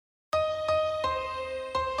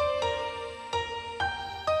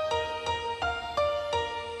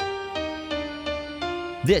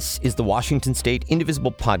This is the Washington State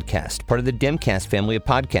Indivisible podcast, part of the Demcast family of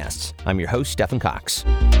podcasts. I'm your host, Stephen Cox.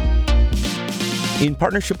 In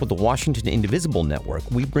partnership with the Washington Indivisible Network,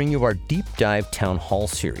 we bring you our Deep Dive Town Hall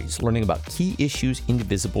series, learning about key issues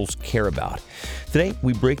Indivisibles care about. Today,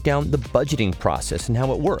 we break down the budgeting process and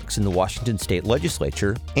how it works in the Washington State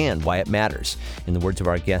Legislature and why it matters. In the words of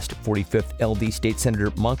our guest, 45th LD State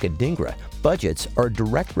Senator Manka Dhingra, budgets are a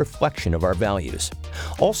direct reflection of our values.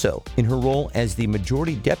 Also, in her role as the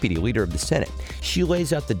Majority Deputy Leader of the Senate, she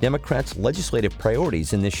lays out the Democrats' legislative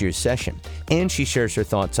priorities in this year's session, and she shares her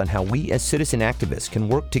thoughts on how we as citizen activists can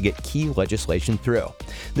work to get key legislation through.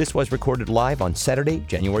 This was recorded live on Saturday,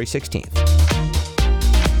 January 16th.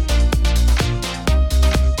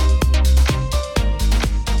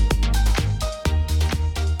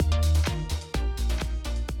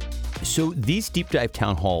 So these deep dive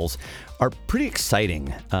town halls are pretty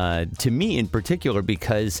exciting to me in particular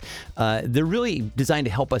because they're really designed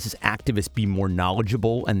to help us as activists be more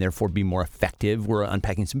knowledgeable and therefore be more effective. We're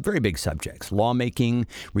unpacking some very big subjects: lawmaking,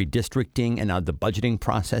 redistricting, and now the budgeting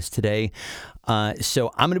process today.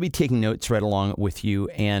 So I'm going to be taking notes right along with you.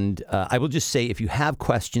 And I will just say, if you have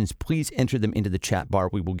questions, please enter them into the chat bar.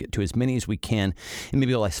 We will get to as many as we can in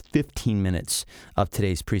maybe the last 15 minutes of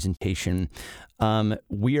today's presentation.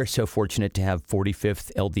 We are so fortunate to have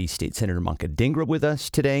 45th LD State Senator Manka Dhingra with us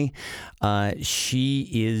today.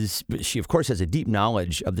 She of course has a deep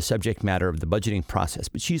knowledge of the subject matter of the budgeting process,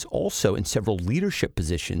 but she's also in several leadership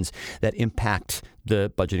positions that impact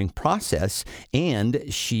the budgeting process, and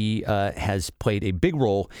she has played a big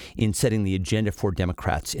role in setting the agenda for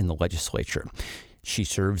Democrats in the legislature. She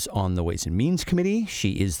serves on the Ways and Means Committee.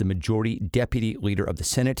 She is the Majority Deputy Leader of the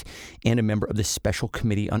Senate and a member of the Special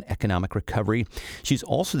Committee on Economic Recovery. She's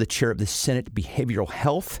also the chair of the Senate Behavioral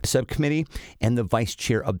Health Subcommittee and the vice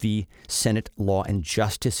chair of the Senate Law and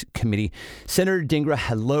Justice Committee. Senator Dhingra,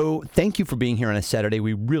 hello. Thank you for being here on a Saturday.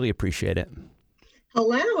 We really appreciate it.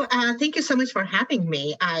 Hello. Thank you so much for having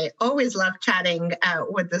me. I always love chatting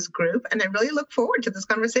with this group, and I really look forward to this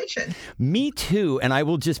conversation. Me too. And I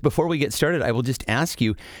will just, before we get started, I will just ask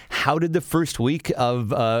you, how did the first week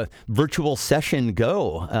of virtual session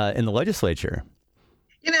go in the legislature?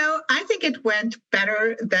 You know, I think it went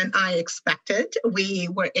better than I expected. We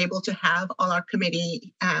were able to have all our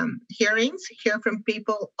committee hearings, hear from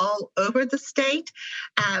people all over the state,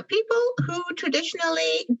 people who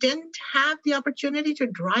traditionally didn't have the opportunity to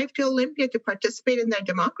drive to Olympia to participate in their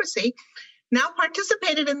democracy, now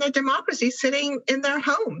participated in their democracy sitting in their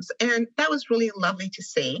homes. And that was really lovely to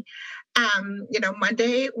see.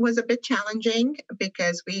 Monday was a bit challenging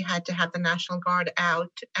because we had to have the National Guard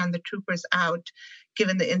out and the troopers out,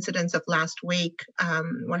 given the incidents of last week,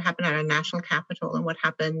 what happened at our national capital and what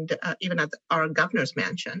happened even at our governor's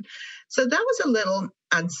mansion. So that was a little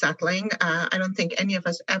unsettling. I don't think any of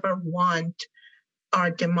us ever want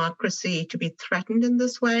our democracy to be threatened in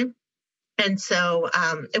this way. And so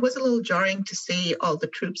it was a little jarring to see all the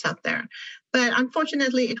troops out there. But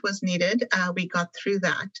unfortunately, it was needed. We got through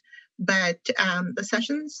that. But the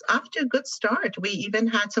session's off to a good start. We even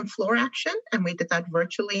had some floor action, and we did that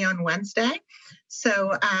virtually on Wednesday.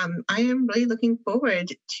 So I am really looking forward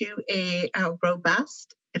to a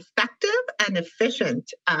robust, effective, and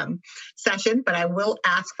efficient session. But I will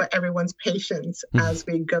ask for everyone's patience as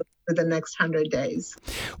we go through the next 100 days.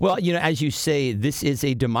 Well, as you say, this is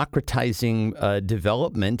a democratizing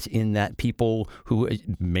development in that people who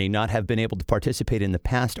may not have been able to participate in the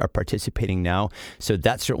past are participating now. So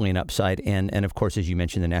that's certainly an upside. And of course, as you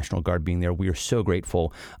mentioned, the National Guard being there, we are so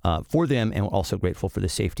grateful for them, and we're also grateful for the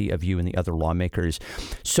safety of you and the other lawmakers.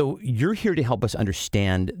 So you're here to help us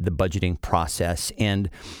understand the budgeting process.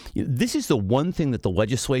 And this is the one thing that the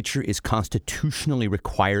legislature is constitutionally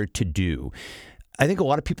required to do. I think a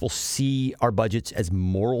lot of people see our budgets as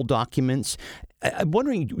moral documents. I'm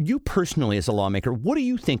wondering, you personally as a lawmaker, what do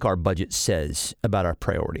you think our budget says about our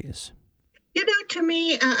priorities? To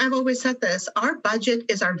me, I've always said this, our budget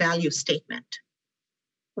is our value statement.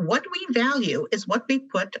 What we value is what we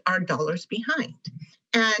put our dollars behind.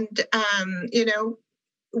 And,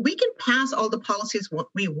 we can pass all the policies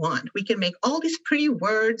we want. We can make all these pretty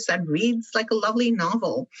words that reads like a lovely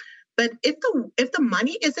novel. But if the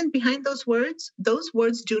money isn't behind those words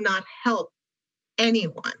do not help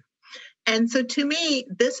anyone. And so to me,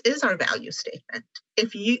 this is our value statement.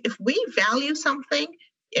 If we value something,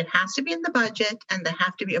 it has to be in the budget, and there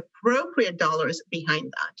have to be appropriate dollars behind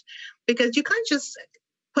that. Because you can't just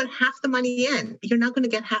put half the money in. You're not going to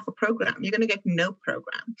get half a program. You're going to get no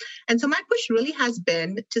program. And so my push really has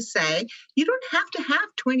been to say, you don't have to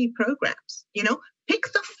have 20 programs. Pick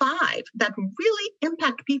the 5 that really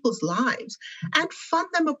impact people's lives and fund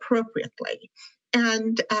them appropriately.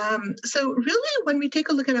 And so really, when we take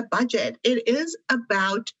a look at a budget, it is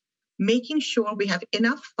about making sure we have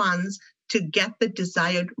enough funds to get the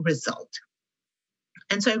desired result.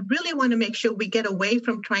 And so I really want to make sure we get away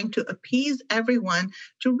from trying to appease everyone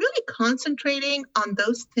to really concentrating on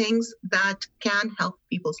those things that can help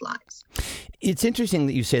people's lives. It's interesting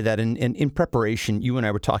that you say that. And in preparation, you and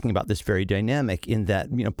I were talking about this very dynamic in that,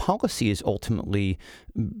 policy is ultimately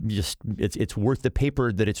just it's worth the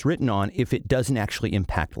paper that it's written on if it doesn't actually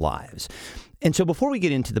impact lives. And so before we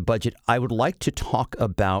get into the budget, I would like to talk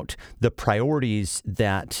about the priorities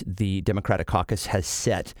that the Democratic caucus has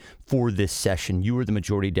set for this session. You were the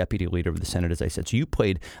majority deputy leader of the Senate, as I said, so you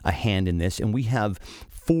played a hand in this. And we have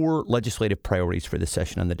 4 legislative priorities for this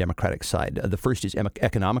session on the Democratic side. The first is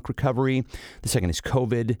economic recovery. The second is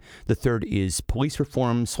COVID. The third is police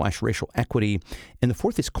reform / racial equity. And the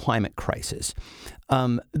fourth is climate crisis.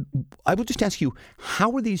 I will just ask you,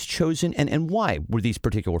 how were these chosen and why were these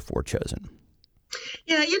particular 4 chosen?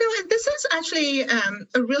 Yeah, and this is actually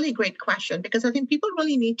a really great question because I think people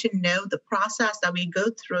really need to know the process that we go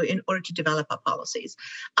through in order to develop our policies,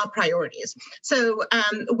 our priorities. So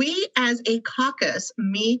we as a caucus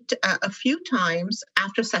meet a few times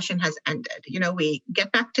after session has ended. We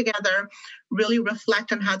get back together, really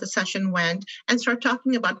reflect on how the session went, and start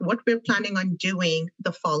talking about what we're planning on doing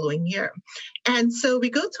the following year. And so we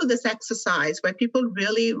go through this exercise where people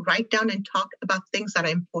really write down and talk about things that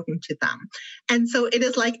are important to them. And so it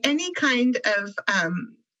is like any kind of,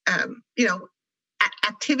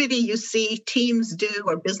 activity you see teams do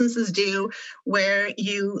or businesses do where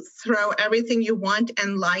you throw everything you want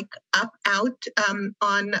and like out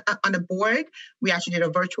on a board. We actually did a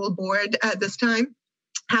virtual board this time.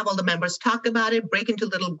 Have all the members talk about it, break into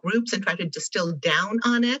little groups and try to distill down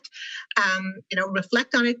on it,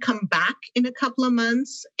 reflect on it, come back in a couple of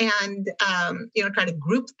months and, try to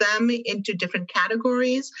group them into different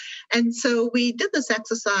categories. And so we did this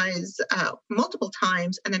exercise multiple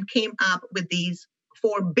times and then came up with these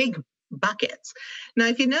 4 big buckets. Now,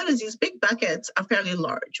 if you notice, these big buckets are fairly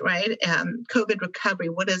large, right? COVID recovery,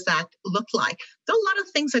 what does that look like? There are a lot of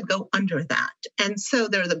things that go under that. And so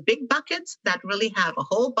there are the big buckets that really have a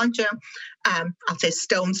whole bunch of, I'll say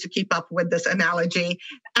stones to keep up with this analogy,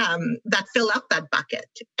 that fill up that bucket.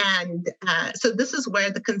 And so this is where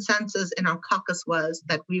the consensus in our caucus was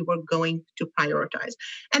that we were going to prioritize.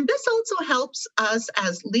 And this also helps us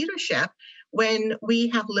as leadership when we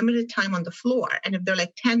have limited time on the floor. And if there are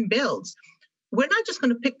like 10 bills, we're not just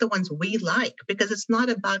going to pick the ones we like because it's not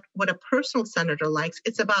about what a personal senator likes.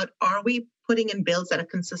 It's about, are we putting in bills that are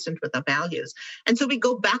consistent with our values? And so we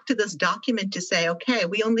go back to this document to say, okay,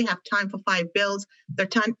 we only have time for 5 bills. There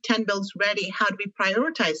are 10 bills ready. How do we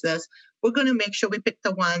prioritize this? We're going to make sure we pick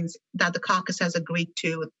the ones that the caucus has agreed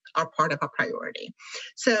to are part of our priority.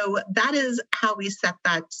 So that is how we set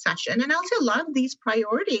that session. And I'll say a lot of these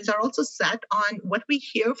priorities are also set on what we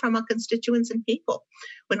hear from our constituents and people.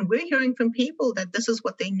 When we're hearing from people that this is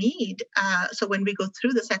what they need, so when we go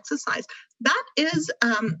through this exercise, that is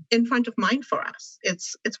in front of mind for us.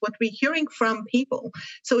 It's what we're hearing from people.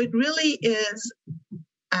 So it really is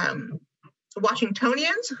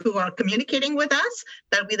Washingtonians who are communicating with us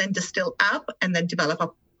that we then distill up and then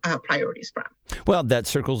develop priorities from. Well, that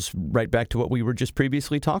circles right back to what we were just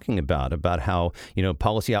previously talking about how,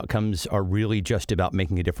 policy outcomes are really just about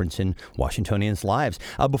making a difference in Washingtonians' lives.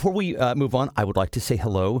 Before we move on, I would like to say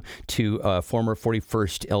hello to former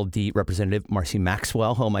 41st LD Representative Marcy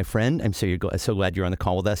Maxwell. Hello, my friend. I'm so glad you're on the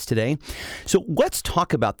call with us today. So let's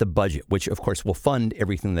talk about the budget, which, of course, will fund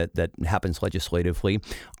everything that happens legislatively.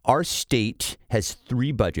 Our state has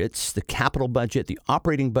 3 budgets, the capital budget, the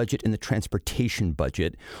operating budget, and the transportation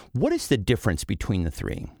budget. What is the difference between the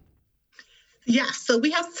 3? Yes, so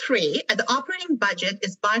we have 3. And the operating budget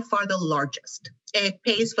is by far the largest. It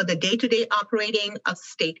pays for the day-to-day operating of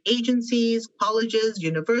state agencies, colleges,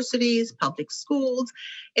 universities, public schools.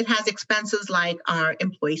 It has expenses like our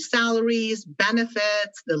employee salaries,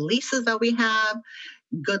 benefits, the leases that we have,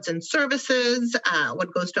 goods and services,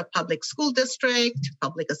 what goes to a public school district,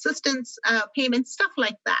 public assistance payments, stuff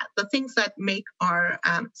like that, the things that make our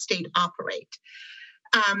state operate.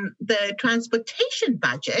 The transportation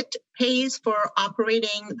budget pays for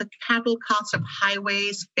operating the capital costs of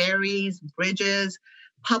highways, ferries, bridges,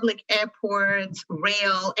 public airports,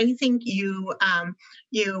 rail, anything you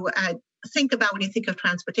think about when you think of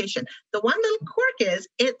transportation. The one little quirk is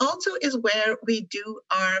it also is where we do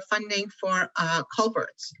our funding for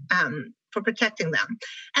culverts. For protecting them.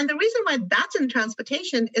 And the reason why that's in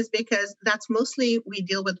transportation is because that's mostly we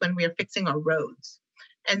deal with when we are fixing our roads.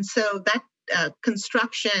 And so that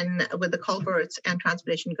construction with the culverts and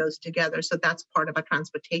transportation goes together. So that's part of our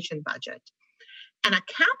transportation budget. And a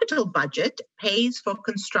capital budget pays for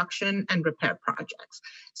construction and repair projects.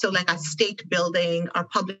 So like a state building, our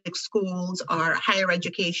public schools, our higher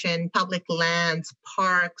education, public lands,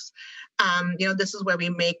 parks. This is where we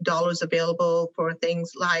make dollars available for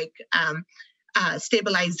things like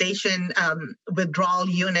stabilization withdrawal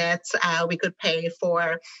units. We could pay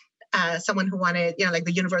for someone who wanted, like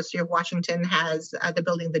the University of Washington has the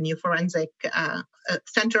building, the new forensic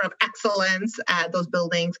center of excellence, those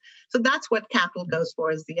buildings. So that's what capital goes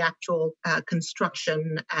for, is the actual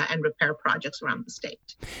construction and repair projects around the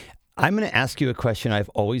state. I'm going to ask you a question I've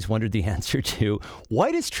always wondered the answer to.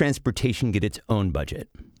 Why does transportation get its own budget?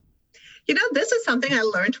 This is something I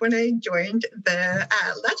learned when I joined the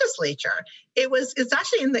legislature. It's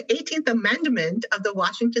actually in the 18th Amendment of the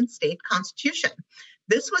Washington State Constitution.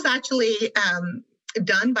 This was actually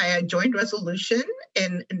done by a joint resolution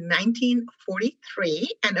in 1943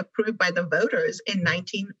 and approved by the voters in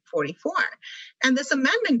 1944. And this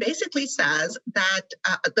amendment basically says that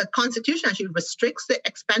the Constitution actually restricts the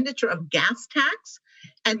expenditure of gas tax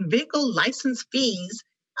and vehicle license fees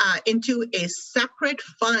into a separate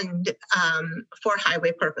fund for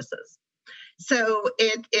highway purposes. So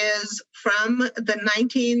it is from the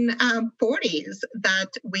 1940s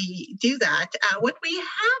that we do that. What we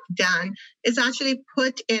have done is actually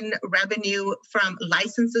put in revenue from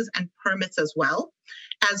licenses and permits as well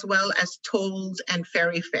as tolls and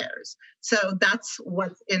ferry fares. So that's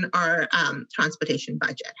what's in our transportation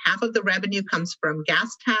budget. Half of the revenue comes from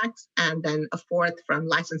gas tax, and then a fourth from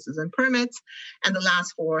licenses and permits, and the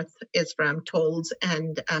last fourth is from tolls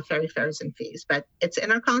and ferry fares and fees. But it's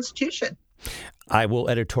in our Constitution. I will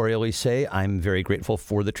editorially say I'm very grateful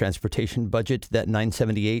for the transportation budget. That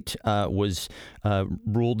 978 was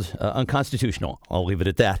ruled unconstitutional. I'll leave it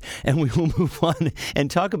at that. And we will move on and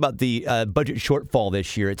talk about the budget shortfall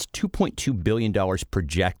this year. It's $2.2 billion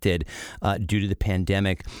projected due to the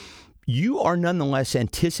pandemic. You are nonetheless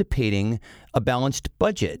anticipating a balanced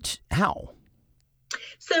budget. How?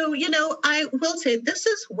 So, I will say this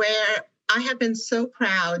is where I have been so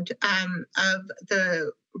proud of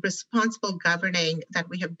the responsible governing that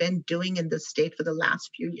we have been doing in the state for the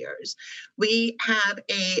last few years. We have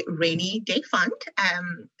a rainy day fund.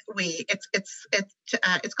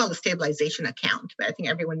 It's called a stabilization account, but I think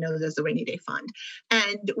everyone knows there's a rainy day fund.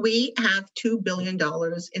 And we have $2 billion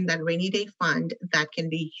in that rainy day fund that can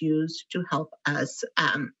be used to help us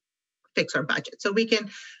fix our budget. So we can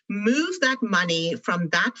move that money from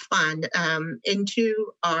that fund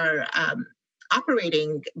into our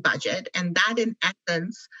operating budget, and that in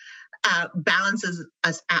essence balances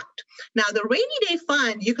us out. Now, the rainy day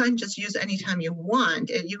fund, you can't just use anytime you want.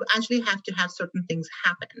 You actually have to have certain things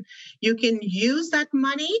happen. You can use that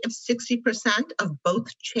money if 60% of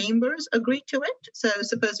both chambers agree to it. So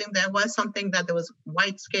supposing there was something that there was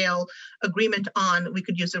wide scale agreement on, we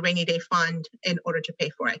could use the rainy day fund in order to pay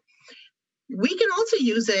for it. We can also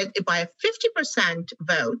use it by a 50%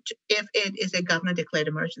 vote if it is a governor declared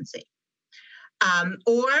emergency.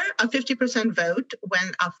 Or a 50% vote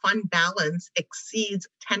when our fund balance exceeds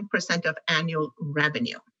 10% of annual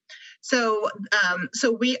revenue. So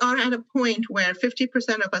we are at a point where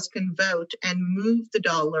 50% of us can vote and move the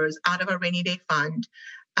dollars out of our rainy day fund,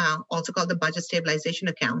 also called the budget stabilization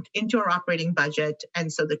account, into our operating budget.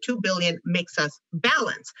 And so the $2 billion makes us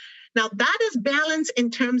balance. Now, that is balance in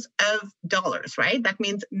terms of dollars, right? That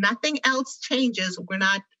means nothing else changes. We're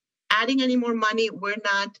not adding any more money. We're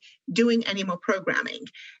not doing any more programming.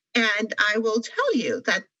 And I will tell you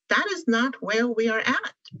that that is not where we are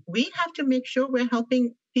at. We have to make sure we're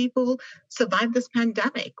helping people survive this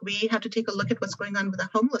pandemic. We have to take a look at what's going on with the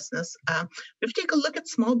homelessness. We have to take a look at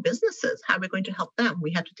small businesses, how we're going to help them.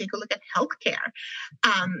 We have to take a look at healthcare.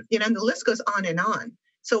 And the list goes on and on.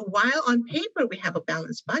 So while on paper we have a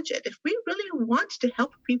balanced budget, if we really want to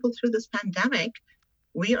help people through this pandemic,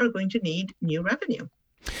 we are going to need new revenue.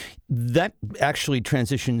 That actually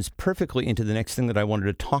transitions perfectly into the next thing that I wanted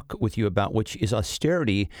to talk with you about, which is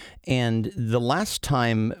austerity. And the last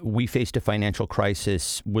time we faced a financial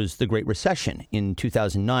crisis was the Great Recession in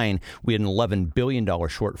 2009. We had an $11 billion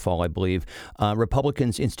shortfall, I believe.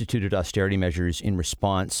 Republicans instituted austerity measures in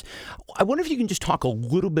response. I wonder if you can just talk a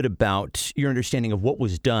little bit about your understanding of what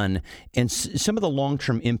was done and some of the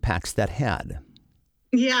long-term impacts that had.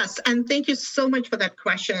 Yes, and thank you so much for that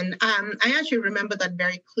question. I actually remember that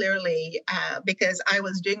very clearly because I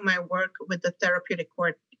was doing my work with the therapeutic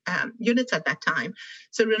court units at that time.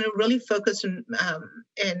 So really focused in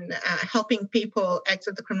helping people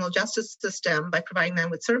exit the criminal justice system by providing them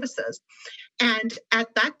with services. And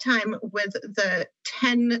at that time, with the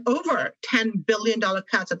over $10 billion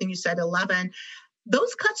cuts, I think you said 11,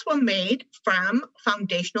 those cuts were made from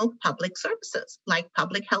foundational public services like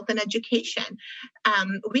public health and education.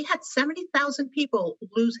 We had 70,000 people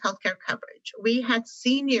lose healthcare coverage. We had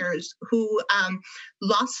seniors who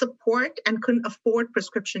lost support and couldn't afford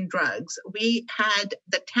prescription drugs. We had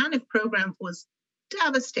the TANF program was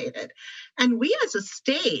devastated. And we as a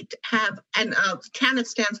state have, and TANF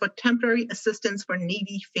stands for Temporary Assistance for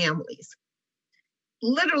Needy Families.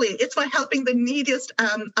 Literally, it's for helping the neediest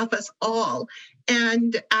of us all.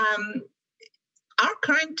 And our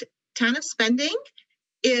current TANF spending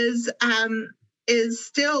is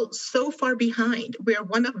still so far behind. We're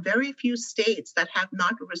one of very few states that have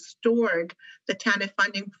not restored the TANF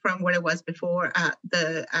funding from what it was before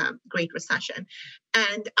the Great Recession.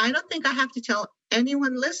 And I don't think I have to tell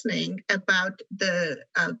anyone listening about the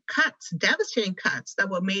devastating cuts that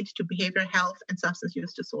were made to behavioral health and substance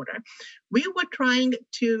use disorder. We were trying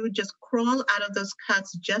to just crawl out of those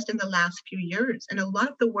cuts just in the last few years. And a lot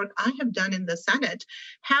of the work I have done in the Senate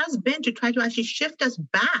has been to try to actually shift us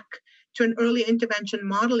back to an early intervention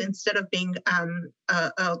model instead of being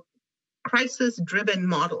a crisis-driven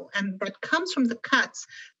model. And that comes from the cuts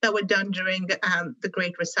that were done during the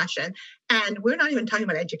Great Recession. And we're not even talking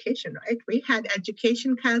about education, right? We had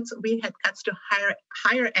education cuts. We had cuts to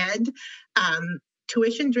higher ed.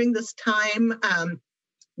 Tuition during this time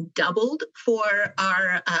doubled for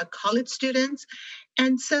our college students.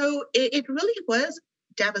 And so it really was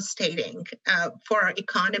devastating for our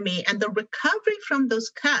economy. And the recovery from those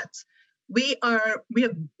cuts, we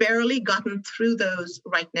have barely gotten through those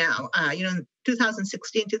right now.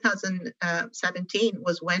 2016, 2017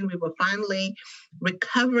 was when we were finally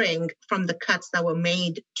recovering from the cuts that were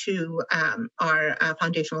made to our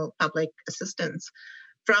foundational public assistance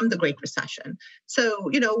from the Great Recession. So,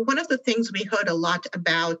 one of the things we heard a lot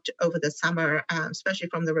about over the summer, especially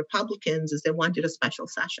from the Republicans, is they wanted a special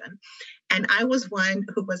session. And I was one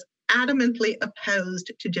who was adamantly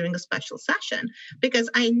opposed to doing a special session because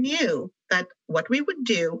I knew that what we would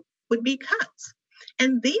do would be cuts.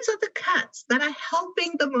 And these are the cuts that are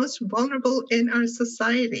helping the most vulnerable in our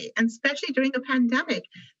society, and especially during a pandemic.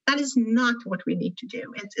 That is not what we need to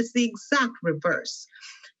do. It's the exact reverse.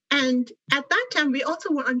 And at that time, we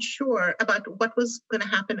also were unsure about what was going to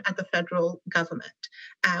happen at the federal government.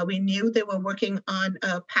 We knew they were working on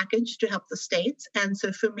a package to help the states. And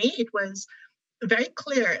so for me, it was very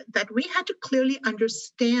clear that we had to clearly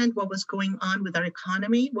understand what was going on with our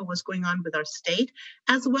economy, what was going on with our state,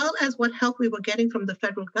 as well as what help we were getting from the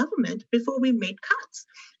federal government before we made cuts.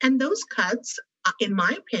 And those cuts, in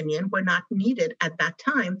my opinion, were not needed at that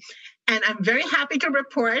time. And I'm very happy to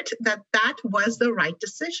report that that was the right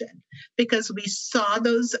decision because we saw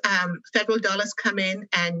those federal dollars come in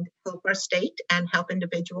and help our state and help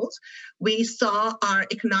individuals. We saw our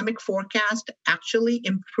economic forecast actually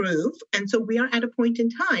improve. And so we are at a point in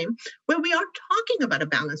time where we are talking about a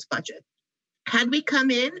balanced budget. Had we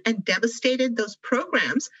come in and devastated those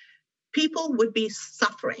programs, people would be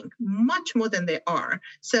suffering much more than they are.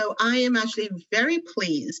 So I am actually very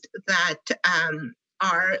pleased that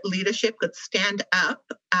our leadership could stand up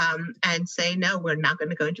and say, no, we're not going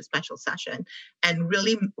to go into special session, and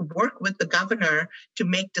really work with the governor to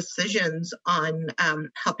make decisions on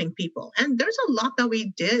helping people. And there's a lot that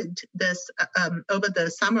we did this over the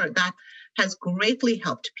summer that has greatly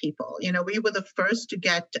helped people. We were the first to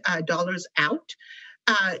get dollars out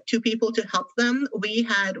to people to help them. We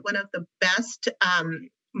had one of the best,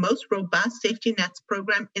 most robust safety nets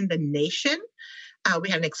program in the nation. We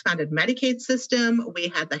had an expanded Medicaid system. We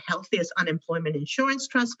had the healthiest unemployment insurance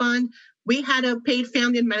trust fund. We had a paid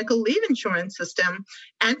family and medical leave insurance system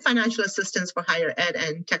and financial assistance for higher ed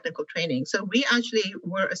and technical training. So we actually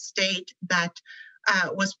were a state that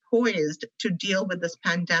was poised to deal with this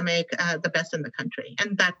pandemic the best in the country.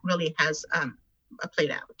 And that really has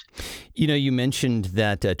played out. You mentioned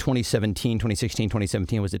that 2016,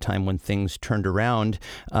 2017 was a time when things turned around.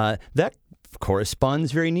 That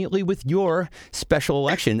corresponds very neatly with your special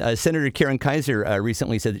election. Senator Karen Kaiser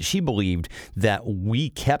recently said that she believed that we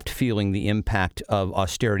kept feeling the impact of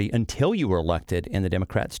austerity until you were elected and the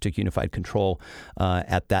Democrats took unified control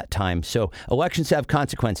at that time. So elections have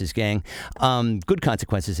consequences, gang. Good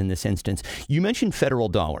consequences in this instance. You mentioned federal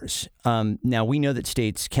dollars. Now, we know that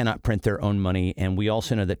states cannot print their own money, and we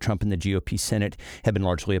also know that Trump and the GOP Senate have been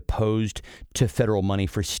largely opposed to federal money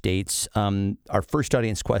for states. Our first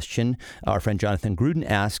audience question, our friend Jonathan Gruden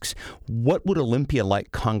asks, what would Olympia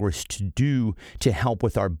like Congress to do to help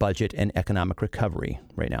with our budget and economic recovery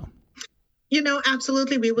right now?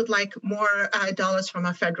 Absolutely, we would like more dollars from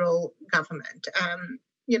our federal government.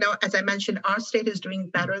 As I mentioned, our state is doing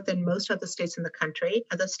better than most other states in the country.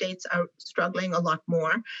 Other states are struggling a lot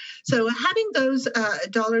more. So having those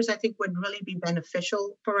dollars, I think, would really be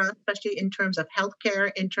beneficial for us, especially in terms of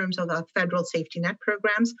healthcare, in terms of our federal safety net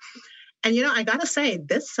programs. And, I got to say,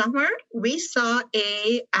 this summer, we saw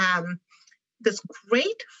this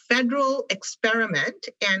great federal experiment,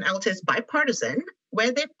 and I will say it's bipartisan,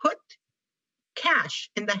 where they put cash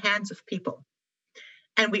in the hands of people.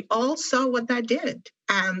 And we all saw what that did.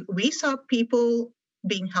 We saw people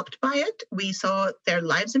being helped by it. We saw their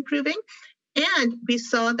lives improving. And we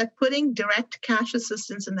saw that putting direct cash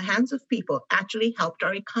assistance in the hands of people actually helped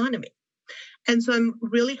our economy. And so I'm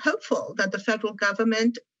really hopeful that the federal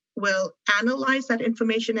government will analyze that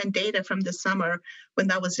information and data from this summer when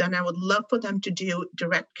that was done. I would love for them to do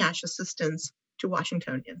direct cash assistance to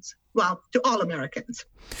Washingtonians, well, to all Americans.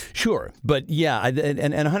 Sure. But yeah, and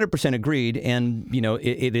 100% agreed. And,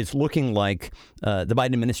 it is looking like the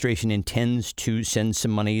Biden administration intends to send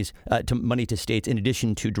some money to states in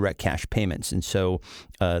addition to direct cash payments. And so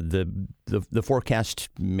the forecast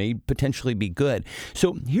may potentially be good.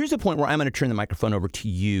 So here's a point where I'm going to turn the microphone over to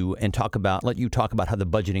you and let you talk about how the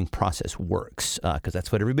budgeting process works, because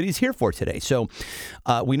that's what everybody's here for today. So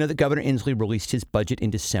we know that Governor Inslee released his budget in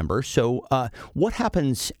December. So what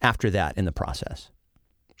happens after that in the process?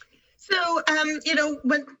 So,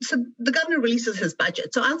 so the governor releases his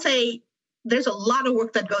budget. So I'll say there's a lot of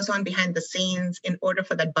work that goes on behind the scenes in order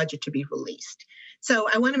for that budget to be released. So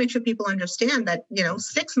I want to make sure people understand that,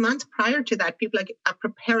 6 months prior to that, people are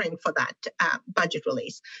preparing for that budget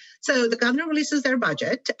release. So the governor releases their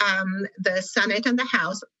budget. The Senate and the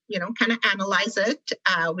House, kind of analyze it.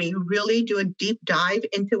 We really do a deep dive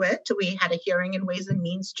into it. We had a hearing in Ways and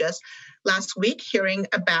Means just last week, hearing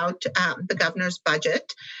about the governor's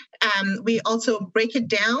budget. We also break it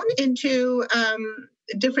down into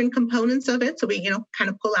different components of it. So we, kind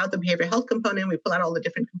of pull out the behavioral health component. We pull out all the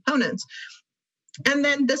different components. And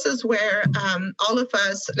then this is where all of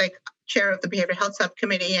us, like chair of the Behavioral Health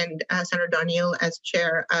Subcommittee and Senator Darnielle as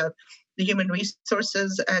chair of the Human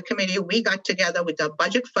Resources Committee, we got together with the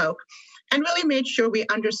budget folk and really made sure we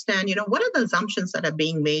understand, what are the assumptions that are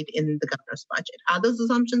being made in the governor's budget? Are those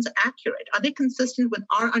assumptions accurate? Are they consistent with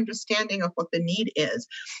our understanding of what the need is?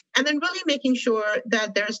 And then really making sure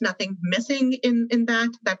that there's nothing missing in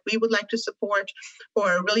that we would like to support,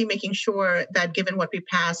 or really making sure that given what we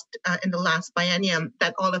passed in the last biennium,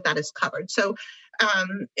 that all of that is covered. So,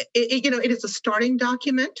 it is a starting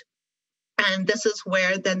document. And this is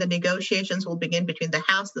where then the negotiations will begin between the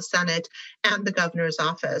House, the Senate, and the governor's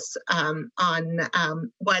office on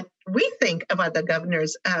what we think about the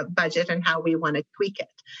governor's budget and how we want to tweak it.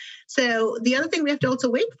 So the other thing we have to also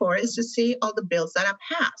wait for is to see all the bills that are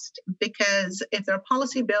passed, because if there are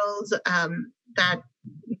policy bills that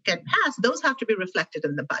get passed, those have to be reflected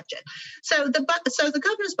in the budget. So the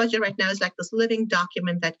governor's budget right now is like this living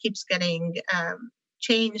document that keeps getting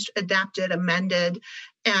changed, adapted, amended,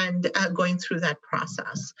 and going through that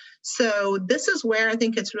process. So this is where I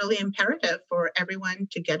think it's really imperative for everyone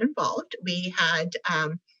to get involved. We had, I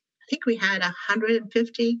think we had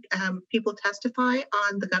 150 people testify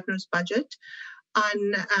on the governor's budget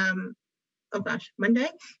on, Monday?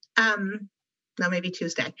 No, maybe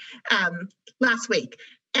Tuesday, last week.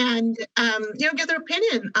 And, give their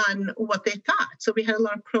opinion on what they thought. So we had a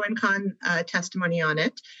lot of pro and con testimony on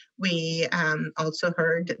it. We also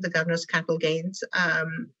heard the governor's capital gains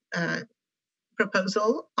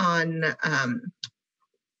proposal on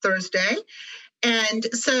Thursday. And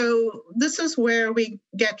so this is where we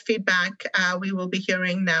get feedback. We will be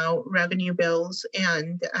hearing now revenue bills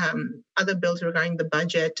and other bills regarding the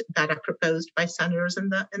budget that are proposed by senators in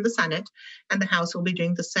the Senate, and the House will be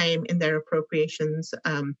doing the same in their appropriations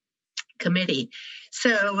committee.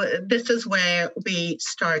 So this is where we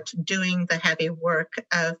start doing the heavy work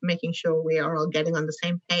of making sure we are all getting on the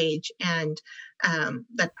same page and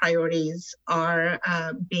that priorities are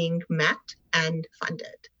being met and funded.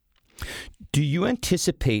 Do you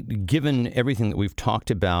anticipate, given everything that we've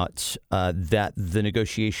talked about, that the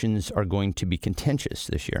negotiations are going to be contentious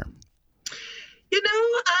this year?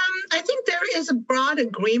 I think there is a broad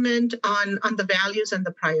agreement on the values and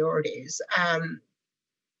the priorities.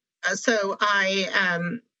 So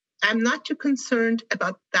I'm not too concerned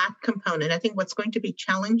about that component. I think what's going to be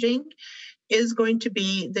challenging is going to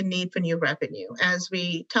be the need for new revenue. As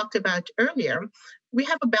we talked about earlier, we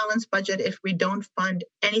have a balanced budget if we don't fund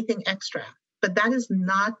anything extra, but that is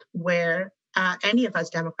not where any of us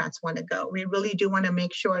Democrats want to go. We really do want to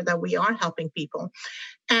make sure that we are helping people.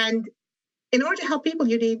 And in order to help people,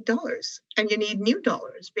 you need dollars, and you need new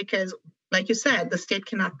dollars, because Like you said, the state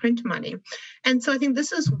cannot print money. And so I think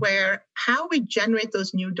this is where how we generate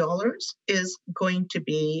those new dollars is going to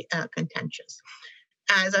be contentious.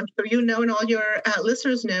 As I'm sure you know and all your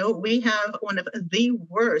listeners know, we have one of the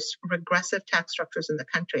worst regressive tax structures in the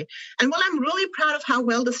country. And while I'm really proud of how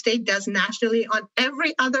well the state does nationally on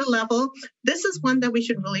every other level, this is one that we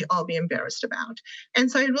should really all be embarrassed about.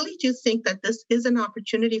 And so I really do think that this is an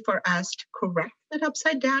opportunity for us to correct that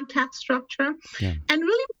upside down tax structure and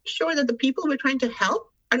really make sure that the people we're trying to help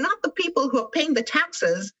are not the people who are paying the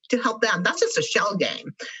taxes to help them. That's just a shell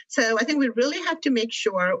game. So I think we really have to make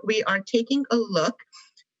sure we are taking a look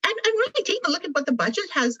and really taking a look at what the budget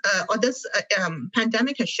has, or this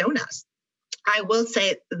pandemic has shown us. I will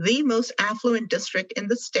say the most affluent district in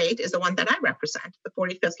the state is the one that I represent, the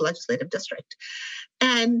 45th Legislative District.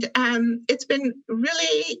 And it's been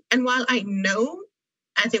really, and while I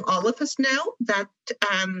think all of us know that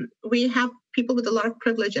we have people with a lot of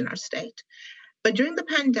privilege in our state. But during the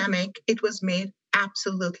pandemic, it was made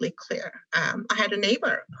absolutely clear. I had a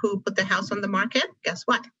neighbor who put the house on the market. Guess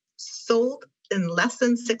what? Sold in less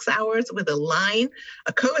than 6 hours with a line,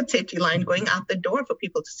 a COVID safety line going out the door for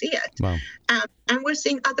people to see it. Wow. And we're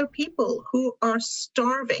seeing other people who are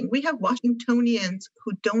starving. We have Washingtonians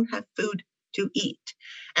who don't have food to eat.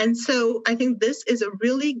 And so I think this is a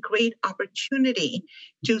really great opportunity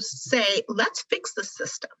to say, let's fix the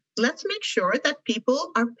system. Let's make sure that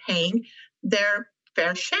people are paying their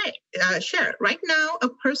fair share. Right now, a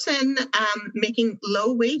person making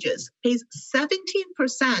low wages pays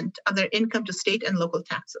 17% of their income to state and local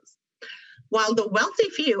taxes, while the wealthy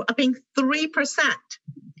few are paying 3%.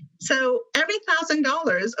 So every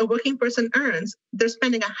 $1,000 a working person earns, they're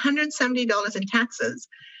spending $170 in taxes.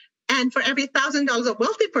 And for every $1,000 a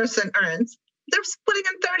wealthy person earns, they're putting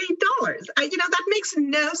in $30. That makes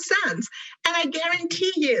no sense. And I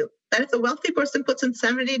guarantee you that if the wealthy person puts in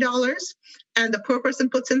 $70 and the poor person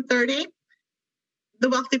puts in $30, the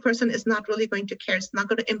wealthy person is not really going to care. It's not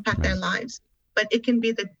going to impact their lives. But it can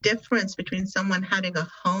be the difference between someone having a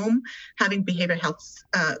home, having behavioral health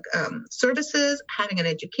services, having an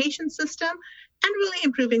education system, and really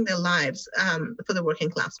improving their lives for the working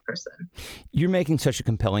class person. You're making such a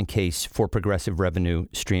compelling case for progressive revenue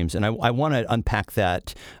streams, and I want to unpack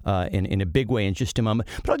that in a big way in just a moment.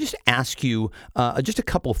 But I'll just ask you just a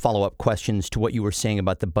couple of follow-up questions to what you were saying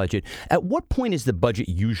about the budget. At what point is the budget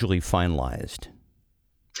usually finalized?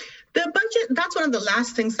 The budget, that's one of the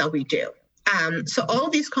last things that we do. So all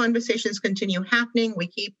these conversations continue happening. We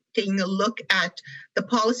keep taking a look at the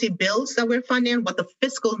policy bills that we're funding, what the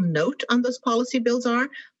fiscal note on those policy bills are,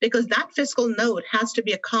 because that fiscal note has to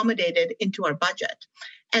be accommodated into our budget.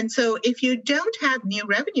 And so if you don't have new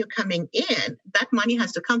revenue coming in, that money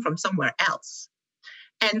has to come from somewhere else.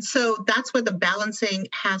 And so that's where the balancing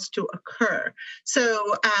has to occur.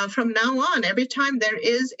 So from now on, every time there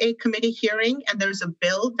is a committee hearing and there's a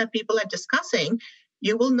bill that people are discussing,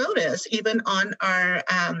 you will notice even on our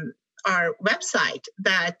website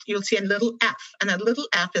that you'll see a little F, and a little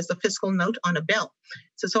F is the fiscal note on a bill.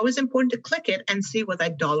 So it's always important to click it and see what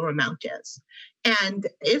that dollar amount is. And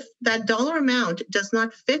if that dollar amount does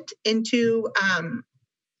not fit into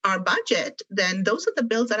our budget, then those are the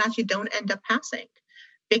bills that actually don't end up passing,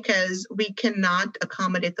 because we cannot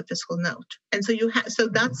accommodate the fiscal note. And so so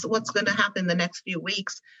that's what's going to happen in the next few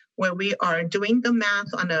weeks, where we are doing the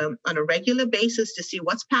math on a regular basis to see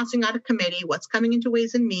what's passing out of committee, what's coming into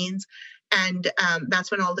Ways and Means, and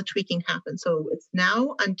that's when all the tweaking happens. So it's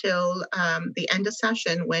now until the end of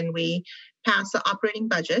session when we pass the operating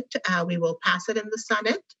budget. We will pass it in the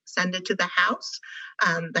Senate, send it to the House.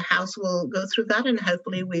 The House will go through that, and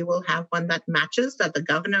hopefully we will have one that matches that the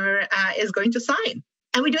governor is going to sign.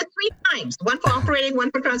 And we do it 3 times, one for operating,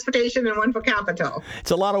 one for transportation, and one for capital.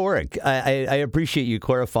 It's a lot of work. I appreciate you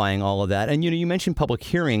clarifying all of that. And, you mentioned public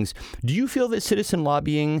hearings. Do you feel that citizen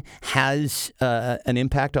lobbying has an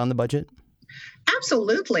impact on the budget?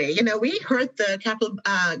 Absolutely. We heard the capital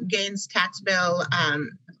gains tax bill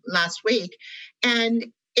last week,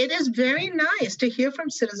 and it is very nice to hear from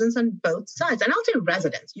citizens on both sides. And I'll say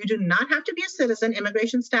residents. You do not have to be a citizen.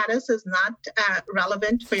 Immigration status is not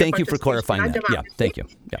relevant for your Thank you for clarifying that. Yeah, thank you.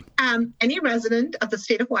 Yeah. Any resident of the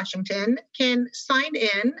state of Washington can sign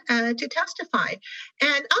in to testify.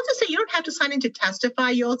 And I'll just say you don't have to sign in to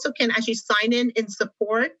testify. You also can actually sign in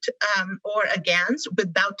support or against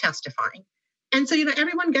without testifying. And so,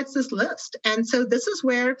 everyone gets this list. And so this is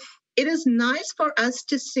where it is nice for us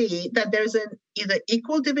to see that there's an either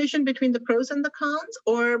equal division between the pros and the cons,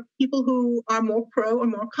 or people who are more pro or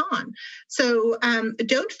more con. So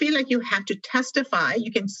don't feel like you have to testify. You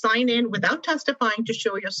can sign in without testifying to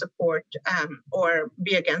show your support or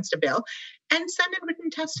be against a bill, and send in written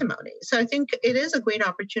testimony. So I think it is a great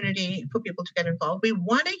opportunity for people to get involved. We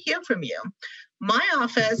want to hear from you. My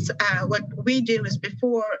office, what we do is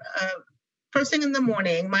before first thing in the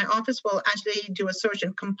morning, my office will actually do a search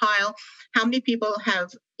and compile how many people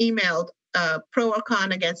have emailed pro or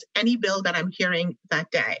con against any bill that I'm hearing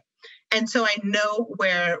that day. And so I know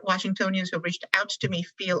where Washingtonians who have reached out to me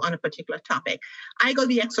feel on a particular topic. I go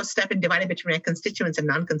the extra step and divide it between constituents and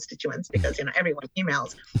non-constituents because, everyone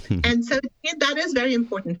emails. And so that is very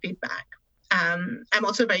important feedback. I'm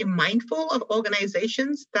also very mindful of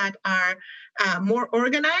organizations that are more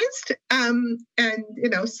organized and,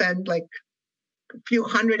 send like a few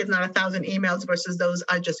hundred, if not 1,000 emails versus those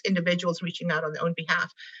are just individuals reaching out on their own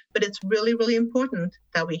behalf. But it's really, really important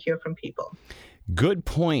that we hear from people. Good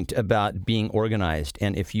point about being organized.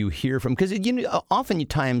 And if you hear from, because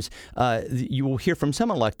oftentimes you will hear from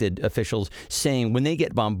some elected officials saying when they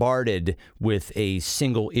get bombarded with a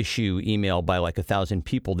single issue email by like 1,000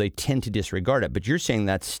 people, they tend to disregard it. But you're saying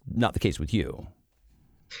that's not the case with you.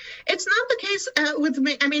 It's not the case with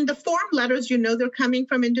me. I mean, the form letters, they're coming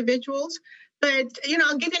from individuals. But,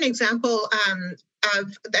 I'll give you an example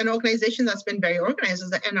of an organization that's been very organized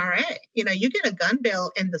is the NRA. You get a gun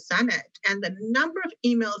bill in the Senate, and the number of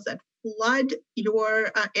emails that flood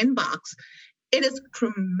your inbox, it is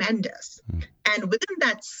tremendous. And within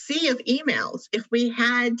that sea of emails, if we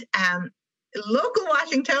had local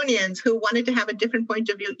Washingtonians who wanted to have a different point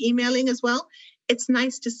of view emailing as well, it's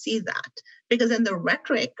nice to see that, because then the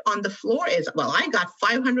rhetoric on the floor is, well, I got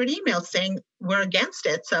 500 emails saying we're against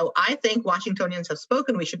it. So I think Washingtonians have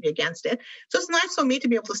spoken, we should be against it. So it's nice for me to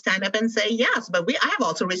be able to stand up and say, yes, but I have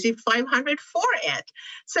also received 500 for it.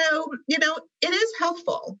 So, it is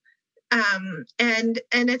helpful. And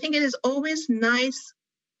I think it is always nice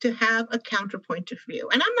to have a counterpoint of view.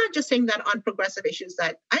 And I'm not just saying that on progressive issues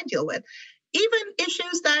that I deal with. Even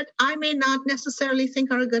issues that I may not necessarily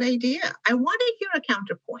think are a good idea. I want to hear a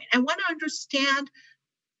counterpoint. I want to understand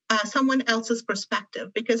someone else's perspective,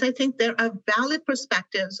 because I think there are valid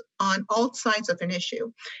perspectives on all sides of an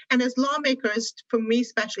issue. And as lawmakers, for me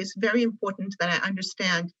especially, it's very important that I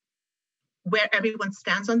understand where everyone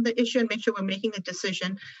stands on the issue and make sure we're making a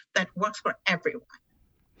decision that works for everyone.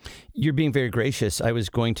 You're being very gracious. I was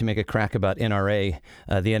going to make a crack about NRA,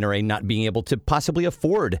 the NRA not being able to possibly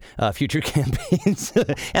afford future campaigns.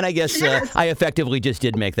 And I guess I effectively just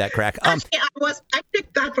did make that crack. Actually, I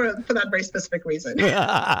picked that for that very specific reason.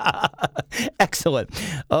 Excellent.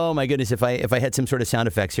 Oh, my goodness. If I had some sort of sound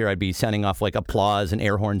effects here, I'd be sounding off like applause and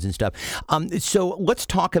air horns and stuff. So let's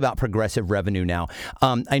talk about progressive revenue now.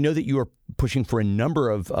 I know that you are pushing for a number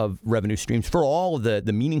of revenue streams for all of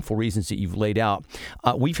the meaningful reasons that you've laid out.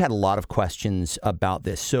 We've had a lot of questions about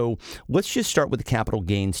this. So let's just start with the capital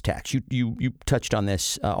gains tax. You touched on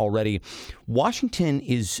this already. Washington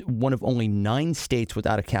is one of only 9 states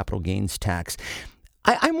without a capital gains tax.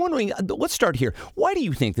 I'm wondering, let's start here. Why do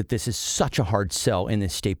you think that this is such a hard sell in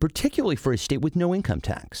this state, particularly for a state with no income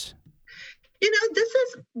tax?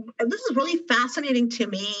 This is really fascinating to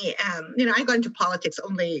me. I got into politics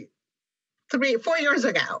only 4 years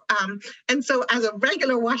ago. And so as a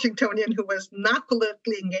regular Washingtonian who was not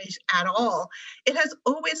politically engaged at all, it has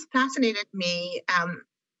always fascinated me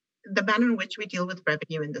the manner in which we deal with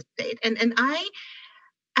revenue in the state. And I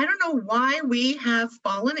don't know why we have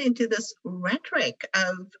fallen into this rhetoric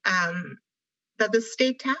of that the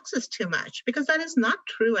state taxes too much, because that is not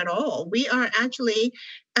true at all. We are actually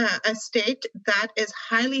a state that is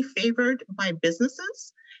highly favored by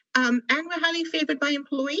businesses. And we're highly favored by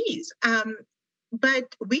employees.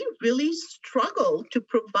 But we really struggle to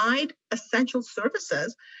provide essential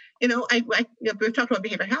services. We've talked about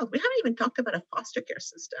behavioral health. We haven't even talked about a foster care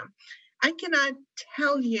system. I cannot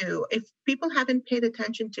tell you, if people haven't paid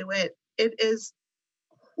attention to it, it is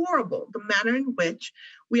horrible, the manner in which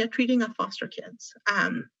we are treating our foster kids.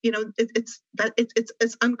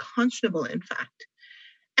 It's unconscionable, in fact.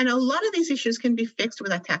 And a lot of these issues can be fixed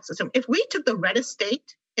with our tax system. If we took the reddest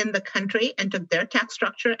state in the country and took their tax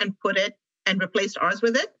structure and put it and replaced ours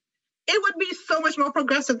with it, it would be so much more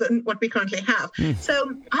progressive than what we currently have.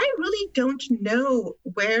 So I really don't know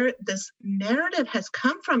where this narrative has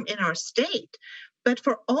come from in our state. But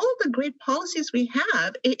for all of the great policies we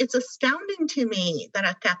have, it's astounding to me that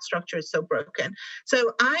our tax structure is so broken.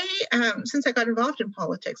 So I, since I got involved in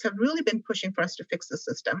politics, have really been pushing for us to fix the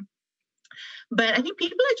system. But I think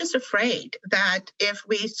people are just afraid that if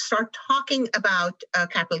we start talking about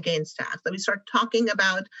capital gains tax, that we start talking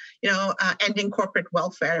about, ending corporate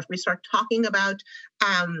welfare, if we start talking about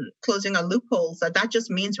closing our loopholes, that just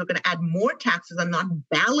means we're going to add more taxes and not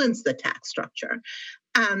balance the tax structure.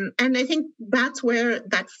 And I think that's where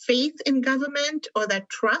that faith in government or that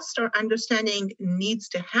trust or understanding needs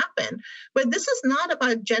to happen. But this is not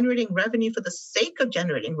about generating revenue for the sake of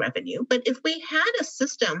generating revenue. But if we had a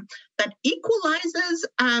system that equalizes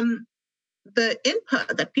the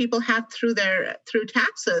input that people have through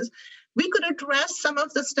taxes, we could address some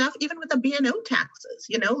of the stuff even with the B&O taxes.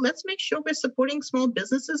 Let's make sure we're supporting small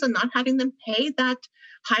businesses and not having them pay that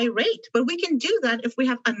high rate. But we can do that if we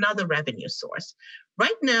have another revenue source.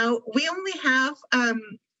 Right now, we only have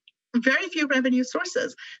very few revenue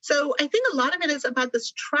sources. So I think a lot of it is about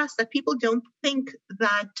this trust that people don't think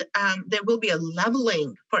that there will be a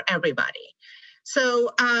leveling for everybody. So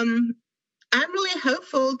I'm really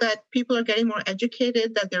hopeful that people are getting more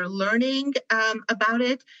educated, that they're learning about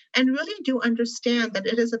it, and really do understand that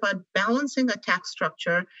it is about balancing a tax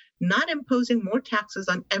structure, not imposing more taxes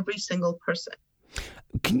on every single person.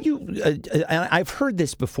 Can you? I've heard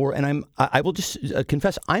this before, and I will just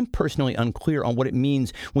confess I'm personally unclear on what it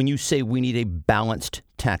means when you say we need a balanced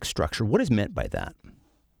tax structure. What is meant by that?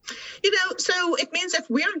 So it means if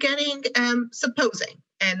we're getting supposing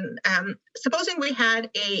we had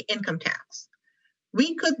a income tax,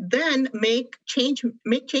 we could then make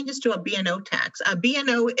changes to a B&O tax. A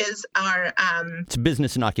B&O is our it's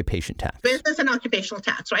business and occupation tax. Business and occupational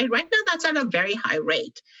tax, right? Right now, that's at a very high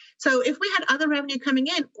rate. So if we had other revenue coming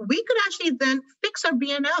in, we could actually then fix our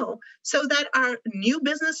B&O so that our new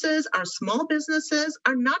businesses, our small businesses,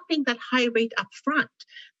 are not paying that high rate up front.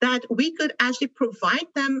 That we could actually provide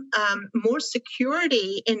them more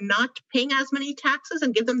security in not paying as many taxes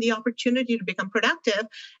and give them the opportunity to become productive,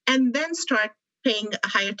 and then start paying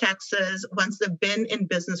higher taxes once they've been in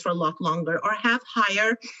business for a lot longer or have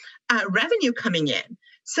higher revenue coming in.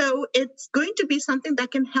 So it's going to be something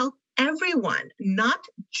that can help everyone, not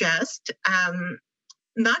just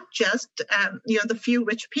the few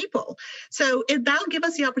rich people. So that'll give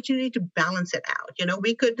us the opportunity to balance it out.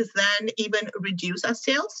 We could then even reduce our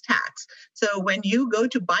sales tax. So when you go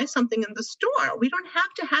to buy something in the store, we don't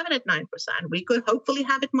have to have it at 9%. We could hopefully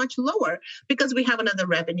have it much lower because we have another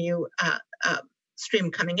revenue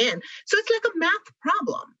stream coming in. So it's like a math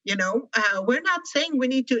problem. We're not saying we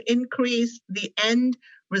need to increase the end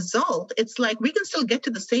result. It's like we can still get to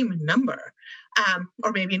the same number,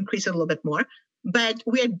 or maybe increase it a little bit more. But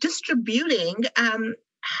we are distributing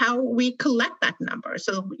how we collect that number.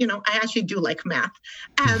 So, I actually do like math.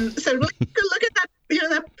 So really take a look at that,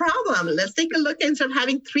 that problem. Let's take a look instead of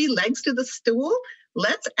having 3 legs to the stool,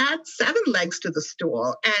 let's add 7 legs to the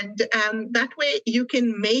stool. And that way you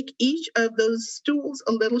can make each of those stools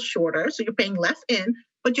a little shorter. So you're paying less in,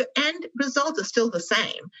 but your end result is still the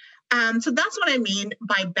same. So that's what I mean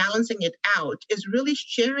by balancing it out, is really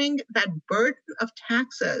sharing that burden of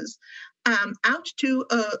taxes out to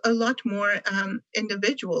a lot more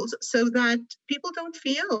individuals so that people don't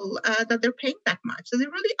feel that they're paying that much. So they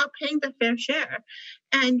really are paying their fair share.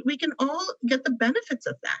 And we can all get the benefits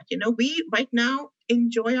of that. We right now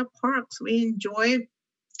enjoy our parks. We enjoy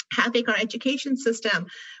having our education system.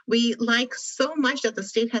 We like so much that the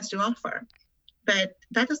state has to offer, but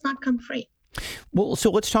that does not come free. Well,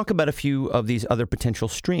 so let's talk about a few of these other potential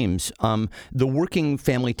streams. The working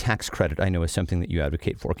family tax credit, I know, is something that you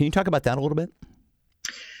advocate for. Can you talk about that a little bit?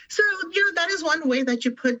 So, that is one way that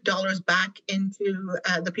you put dollars back into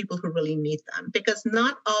the people who really need them, because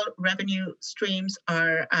not all revenue streams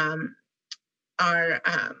are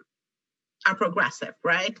progressive,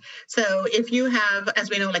 right? So if you have, as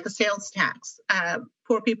we know, like a sales tax,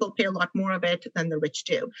 poor people pay a lot more of it than the rich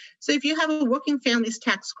do. So if you have a working families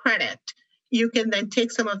tax credit, you can then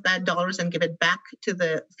take some of that dollars and give it back to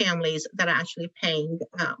the families that are actually paying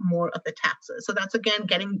more of the taxes. So that's, again,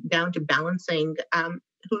 getting down to balancing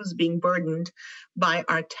who's being burdened by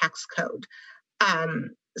our tax code.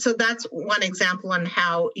 So that's one example on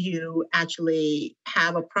how you actually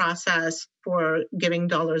have a process for giving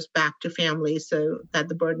dollars back to families so that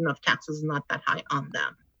the burden of taxes is not that high on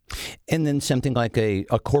them. And then something like a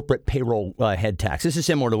corporate payroll head tax. This is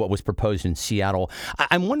similar to what was proposed in Seattle.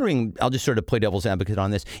 I'm wondering, I'll just sort of play devil's advocate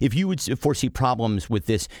on this, if you would foresee problems with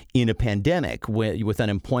this in a pandemic with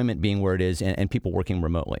unemployment being where it is and people working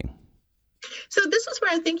remotely. So this is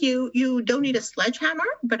where I think you don't need a sledgehammer,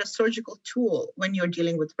 but a surgical tool when you're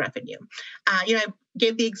dealing with revenue. I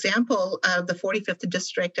gave the example of the 45th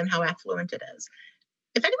district and how affluent it is.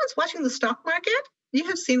 If anyone's watching the stock market, you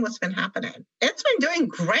have seen what's been happening. It's been doing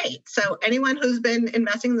great. So anyone who's been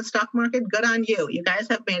investing in the stock market, good on you. You guys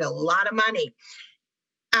have made a lot of money.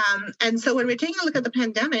 And so when we're taking a look at the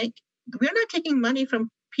pandemic, we're not taking money from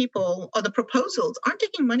people, or the proposals aren't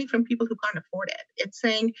taking money from people who can't afford it. It's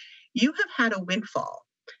saying you have had a windfall.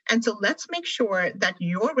 And so let's make sure that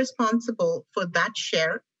you're responsible for that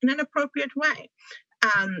share in an appropriate way.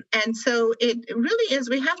 And so it really is,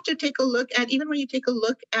 we have to take a look at, even when you take a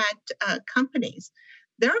look at companies,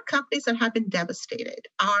 there are companies that have been devastated,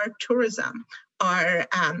 our tourism, our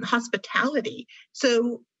hospitality.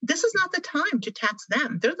 So this is not the time to tax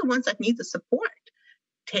them. They're the ones that need the support.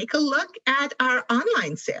 Take a look at our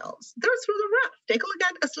online sales. They're through the roof. Take a look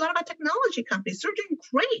at a lot of our technology companies. They're doing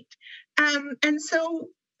great. And so,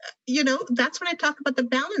 that's when I talk about the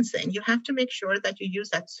balancing. You have to make sure that you use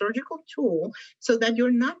that surgical tool so that you're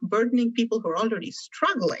not burdening people who are already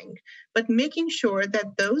struggling, but making sure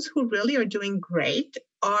that those who really are doing great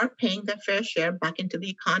are paying their fair share back into the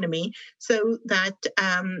economy so that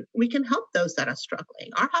we can help those that are struggling.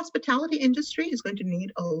 Our hospitality industry is going to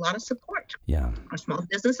need a lot of support. Yeah. Our small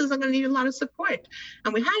businesses are going to need a lot of support.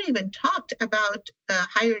 And we hadn't even talked about the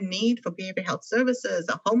higher need for behavioral health services,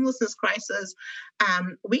 a homelessness crisis.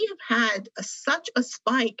 We have had such a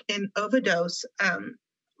spike in overdose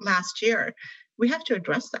last year. We have to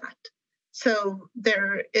address that. So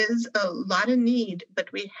there is a lot of need,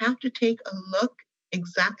 but we have to take a look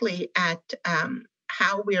exactly at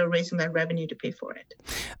how we are raising that revenue to pay for it.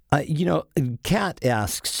 Kat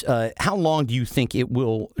asks, how long do you think it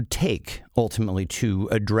will take ultimately to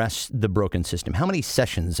address the broken system? How many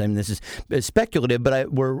sessions? I mean, this is speculative, but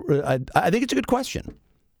I think it's a good question.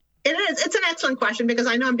 It is. It's an excellent question because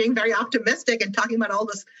I know I'm being very optimistic and talking about all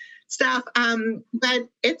this stuff. But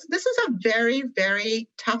this is a very, very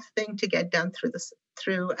tough thing to get done through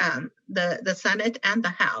the Senate and the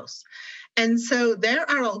House. And so there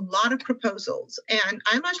are a lot of proposals, and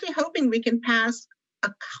I'm actually hoping we can pass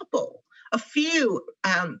a few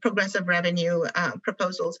progressive revenue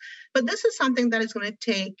proposals. But this is something that is going to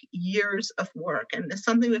take years of work, and it's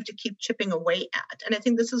something we have to keep chipping away at. And I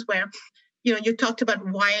think this is where, you talked about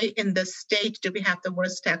why in this state do we have the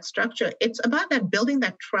worst tax structure. It's about that building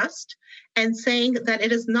that trust and saying that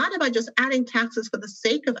it is not about just adding taxes for the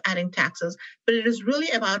sake of adding taxes, but it is really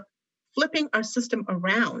about flipping our system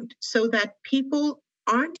around so that people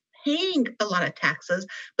aren't paying a lot of taxes,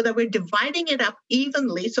 but that we're dividing it up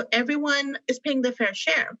evenly so everyone is paying their fair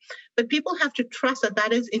share. But people have to trust that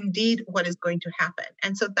that is indeed what is going to happen.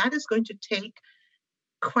 And so that is going to take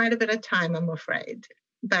quite a bit of time, I'm afraid.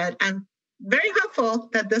 But I'm very hopeful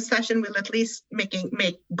that this session will at least make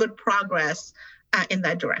good progress in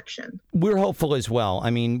that direction. We're hopeful as well. I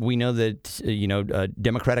mean, we know that,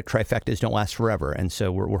 Democratic trifectas don't last forever. And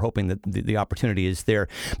so we're hoping that the opportunity is there.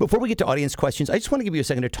 Before we get to audience questions, I just want to give you a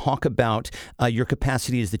second to talk about your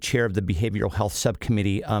capacity as the chair of the Behavioral Health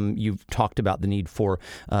Subcommittee. You've talked about the need for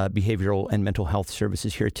behavioral and mental health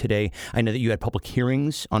services here today. I know that you had public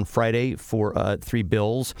hearings on Friday for 3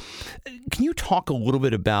 bills. Can you talk a little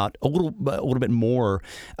bit more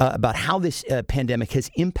about how this pandemic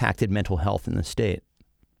has impacted mental health in the state?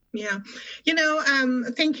 Yeah.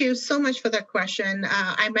 Thank you so much for that question.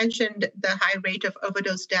 I mentioned the high rate of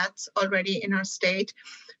overdose deaths already in our state.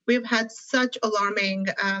 We've had such alarming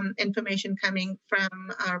information coming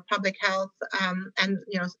from our public health and,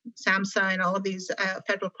 SAMHSA and all of these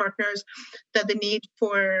federal partners that the need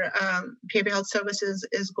for behavioral health services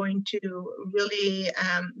is going to really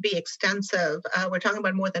be extensive. We're talking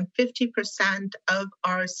about more than 50% of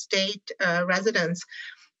our state residents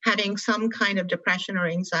having some kind of depression or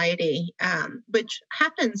anxiety, which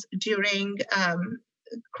happens during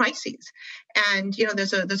crises. And,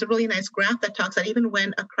 there's a really nice graph that talks that even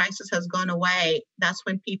when a crisis has gone away, that's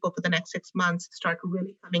when people for the next 6 months start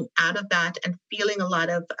really coming out of that and feeling a lot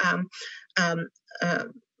of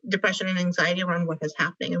depression and anxiety around what is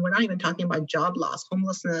happening. And we're not even talking about job loss,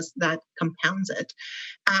 homelessness that compounds it.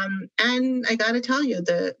 And I got to tell you,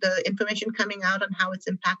 the information coming out on how it's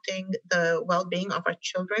impacting the well-being of our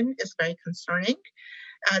children is very concerning.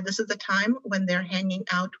 This is the time when they're hanging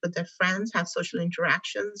out with their friends, have social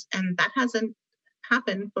interactions, and that hasn't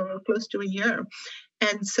happened for close to a year.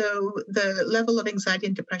 And so the level of anxiety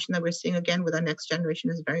and depression that we're seeing again with our next generation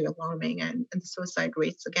is very alarming, and the suicide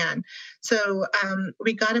rates again. So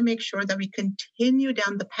we got to make sure that we continue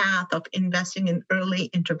down the path of investing in early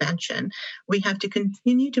intervention. We have to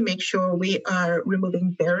continue to make sure we are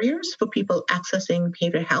removing barriers for people accessing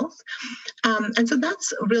behavioral health. And so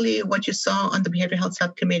that's really what you saw on the Behavioral Health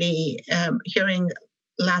Subcommittee hearing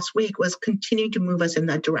last week, was continuing to move us in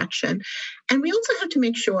that direction. And we also have to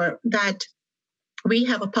make sure that we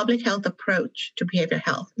have a public health approach to behavioral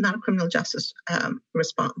health, not a criminal justice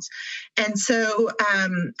response. And so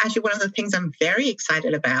actually one of the things I'm very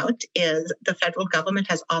excited about is the federal government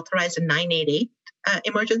has authorized a 988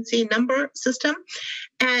 emergency number system.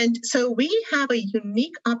 And so we have a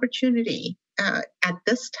unique opportunity at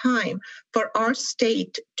this time for our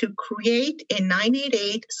state to create a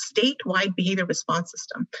 988 statewide behavior response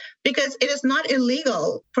system, because it is not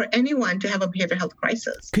illegal for anyone to have a behavioral health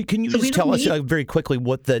crisis. Can you just tell us very quickly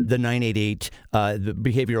what the 988 the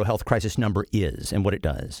behavioral health crisis number is and what it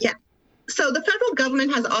does? Yeah. So the federal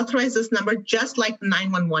government has authorized this number just like the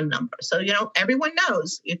 911 number. So, everyone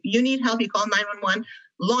knows if you need help, you call 911,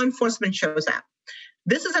 law enforcement shows up.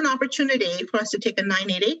 This is an opportunity for us to take a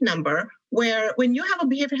 988 number where when you have a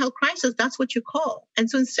behavioral health crisis, that's what you call. And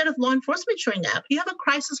so instead of law enforcement showing up, you have a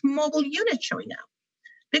crisis mobile unit showing up.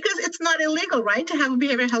 Because it's not illegal, right, to have a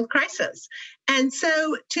behavioral health crisis. And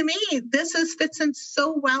so to me, this fits in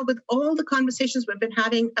so well with all the conversations we've been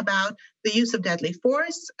having about the use of deadly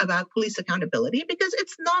force, about police accountability, because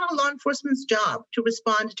it's not a law enforcement's job to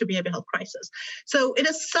respond to behavioral health crisis. So it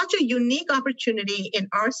is such a unique opportunity in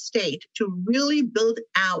our state to really build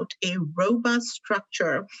out a robust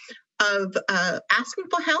structure of asking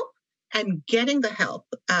for help and getting the help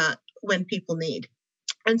when people need.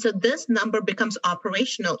 And so this number becomes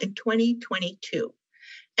operational in 2022.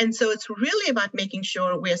 And so it's really about making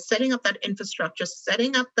sure we're setting up that infrastructure,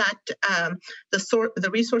 setting up that the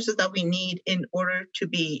resources that we need in order to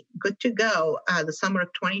be good to go the summer of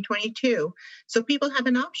 2022. So people have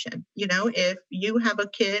an option. If you have a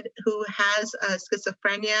kid who has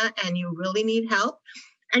schizophrenia and you really need help,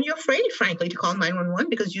 and you're afraid, frankly, to call 911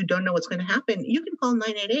 because you don't know what's going to happen, you can call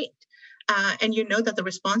 988. And you know that the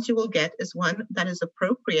response you will get is one that is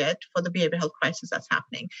appropriate for the behavioral health crisis that's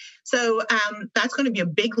happening. So that's going to be a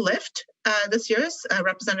big lift this year.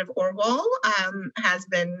 Representative Orwell I've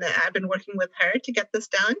been working with her to get this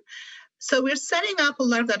done. So we're setting up a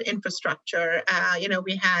lot of that infrastructure.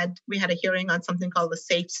 We had a hearing on something called the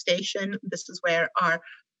Safe Station. This is where our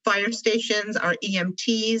fire stations, our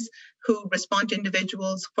EMTs who respond to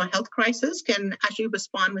individuals for health crisis can actually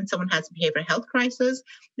respond when someone has a behavioral health crisis.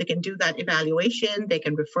 They can do that evaluation. They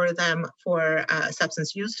can refer them for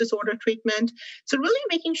substance use disorder treatment. So really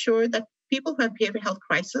making sure that people who have behavioral health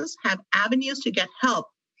crisis have avenues to get help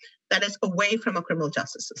that is away from a criminal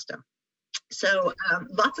justice system. So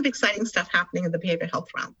lots of exciting stuff happening in the behavioral health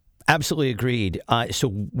realm. Absolutely agreed. So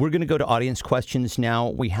we're going to go to audience questions now.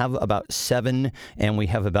 We have about 7 and we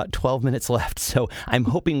have about 12 minutes left. So I'm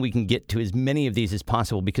hoping we can get to as many of these as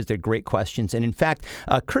possible because they're great questions. And in fact,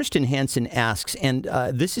 Kirsten Hansen asks, and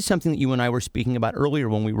this is something that you and I were speaking about earlier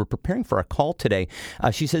when we were preparing for our call today.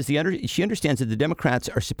 She says she understands that the Democrats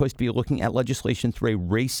are supposed to be looking at legislation through a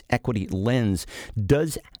race equity lens.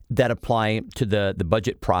 Does that apply to the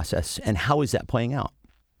budget process? And how is that playing out?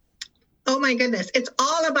 Oh, my goodness. It's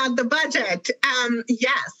all about the budget.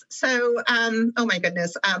 Yes. So, oh, my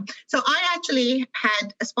goodness. So I actually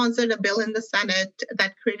had sponsored a bill in the Senate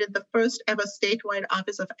that created the first ever statewide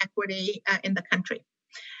Office of Equity in the country.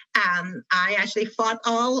 I actually fought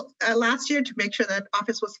all last year to make sure that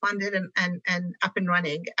office was funded and up and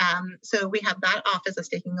running. So we have that office that's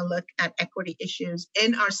taking a look at equity issues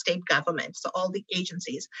in our state government, so all the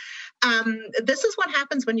agencies. This is what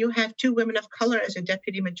happens when you have 2 women of color as your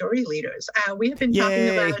deputy majority leaders. We have been talking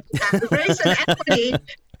about race and equity.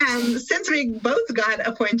 Since we both got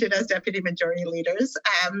appointed as deputy majority leaders,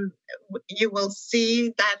 you will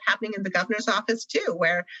see that happening in the governor's office too,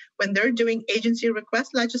 where when they're doing agency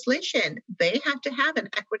request legislation, they have to have an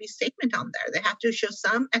equity statement on there. They have to show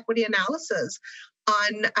some equity analysis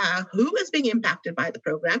on who is being impacted by the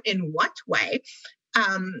program, in what way,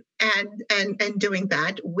 and doing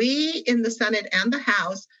that. We in the Senate and the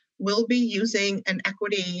House will be using an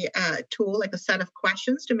equity tool, like a set of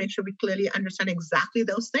questions, to make sure we clearly understand exactly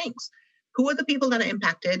those things. Who are the people that are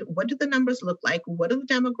impacted? What do the numbers look like? What are the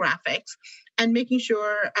demographics? And making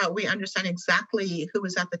sure we understand exactly who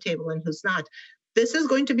is at the table and who's not. This is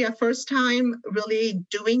going to be our first time really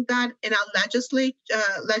doing that in our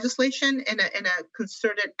legislation in a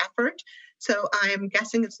concerted effort. So I'm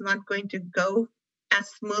guessing it's not going to go as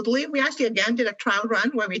smoothly. We actually, again, did a trial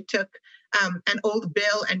run where we took an old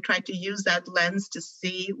bill and tried to use that lens to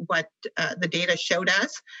see what the data showed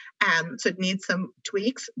us. So it needs some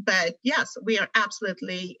tweaks. But yes, we are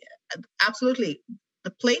absolutely,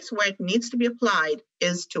 the place where it needs to be applied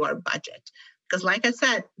is to our budget. Because like I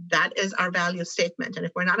said, that is our value statement. And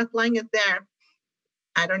if we're not applying it there,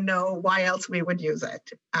 I don't know why else we would use it.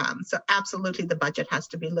 So absolutely, the budget has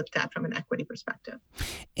to be looked at from an equity perspective.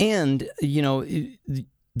 And,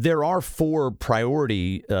 There are four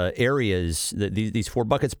priority areas, these four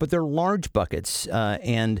buckets, but they're large buckets.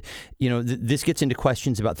 And, this gets into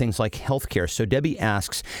questions about things like healthcare. So Debbie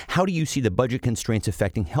asks, how do you see the budget constraints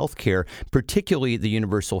affecting healthcare, particularly the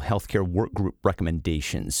Universal Healthcare Work Group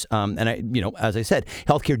recommendations? As I said,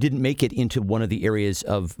 healthcare didn't make it into one of the areas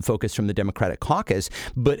of focus from the Democratic caucus.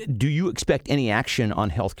 But do you expect any action on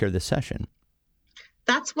healthcare this session?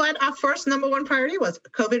 That's what our first number one priority was,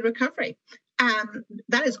 COVID recovery.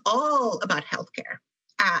 That is all about healthcare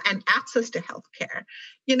and access to healthcare.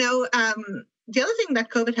 The other thing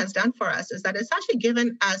that COVID has done for us is that it's actually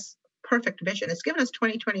given us perfect vision. It's given us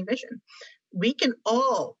 2020 vision. We can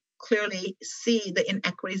all clearly see the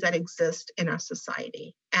inequities that exist in our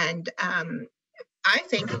society. And I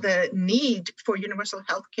think the need for universal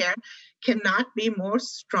healthcare cannot be more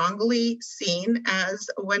strongly seen as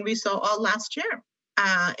when we saw all last year.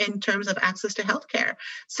 In terms of access to healthcare.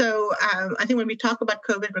 So I think when we talk about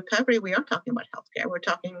COVID recovery, we are talking about healthcare. We're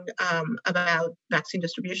talking about vaccine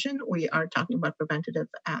distribution. We are talking about preventative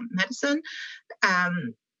medicine.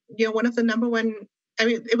 One of the number one,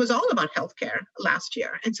 it was all about healthcare last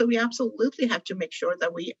year. And so we absolutely have to make sure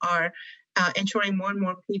that we are ensuring more and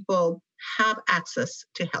more people have access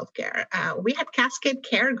to healthcare. We had Cascade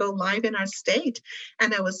Care go live in our state,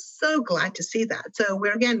 and I was so glad to see that. So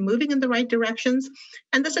we're, again, moving in the right directions.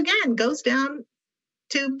 And this, again, goes down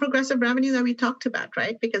to progressive revenue that we talked about,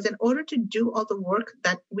 right? Because in order to do all the work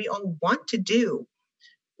that we all want to do,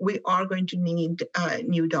 we are going to need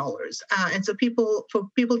new dollars. And so for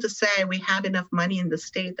people to say we have enough money in the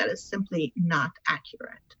state, that is simply not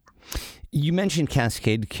accurate. You mentioned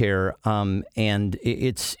Cascade Care, and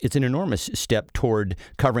it's an enormous step toward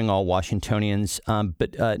covering all Washingtonians.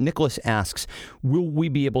 But Nicholas asks, will we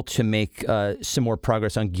be able to make some more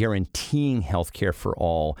progress on guaranteeing health care for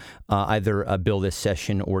all, either a bill this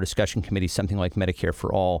session or discussion committee, something like Medicare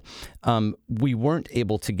for All? We weren't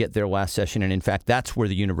able to get there last session, and in fact, that's where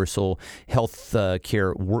the Universal Health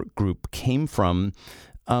Care Work Group came from.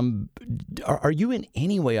 Are you in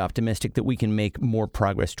any way optimistic that we can make more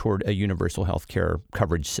progress toward a universal health care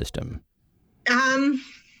coverage system?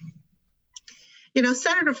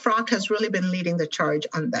 Senator Frock has really been leading the charge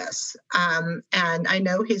on this. And I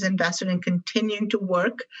know he's invested in continuing to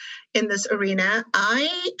work in this arena.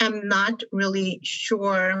 I am not really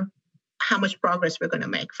sure how much progress we're going to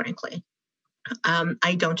make, frankly.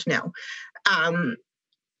 I don't know.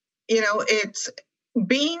 It's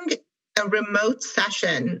being a remote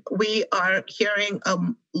session, we are hearing a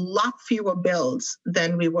lot fewer bills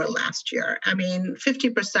than we were last year.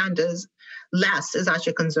 50% is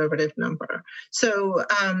actually a conservative number. So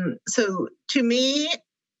to me,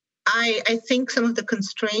 I think some of the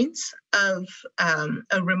constraints of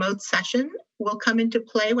a remote session will come into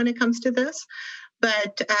play when it comes to this.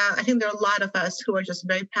 But I think there are a lot of us who are just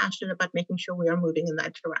very passionate about making sure we are moving in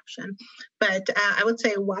that direction. But I would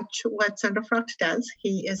say watch what Senator Frock does.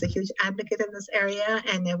 He is a huge advocate in this area,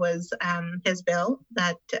 and it was his bill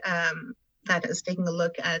that is taking a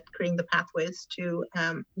look at creating the pathways to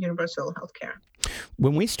universal health care.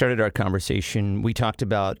 When we started our conversation, we talked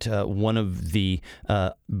about one of the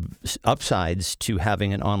upsides to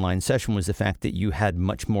having an online session was the fact that you had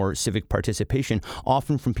much more civic participation,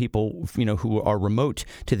 often from people who are remote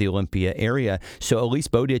to the Olympia area. So Elise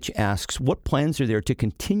Bowditch asks, what plans are there to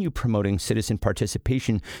continue promoting citizen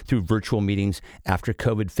participation through virtual meetings after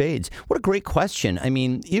COVID fades? What a great question.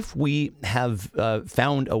 If we have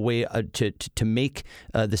found a way to make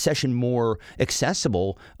the session more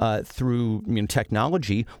accessible through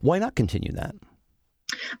technology, why not continue that?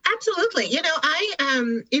 Absolutely.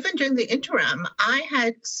 I even during the interim, I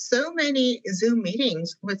had so many Zoom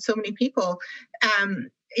meetings with so many people.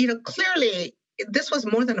 Clearly, this was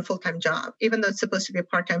more than a full-time job, even though it's supposed to be a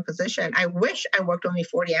part-time position. I wish I worked only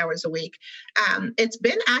 40 hours a week. It's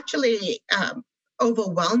been actually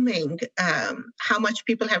overwhelming how much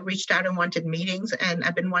people have reached out and wanted meetings, and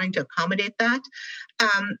I've been wanting to accommodate that.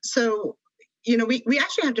 We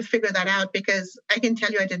actually have to figure that out, because I can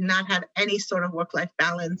tell you I did not have any sort of work-life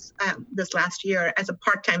balance this last year as a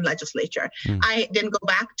part-time legislature. I didn't go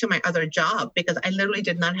back to my other job because I literally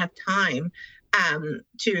did not have time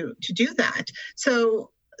to do that.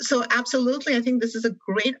 So absolutely, I think this is a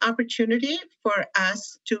great opportunity for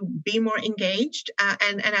us to be more engaged.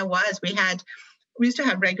 And we used to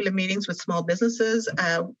have regular meetings with small businesses,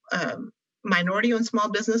 minority-owned small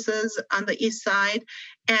businesses on the East Side.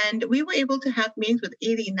 And we were able to have meetings with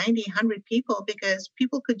 80, 90, 100 people because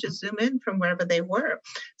people could just Zoom in from wherever they were.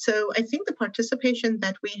 So I think the participation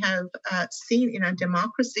that we have seen in our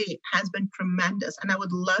democracy has been tremendous, and I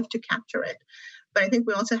would love to capture it. But I think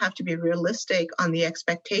we also have to be realistic on the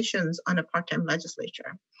expectations on a part-time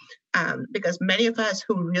legislature. Because many of us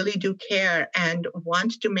who really do care and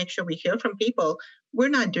want to make sure we hear from people, we're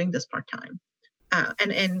not doing this part-time.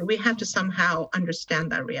 And we have to somehow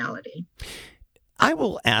understand that reality. I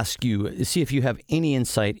will ask you, see if you have any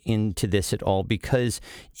insight into this at all, because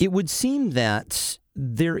it would seem that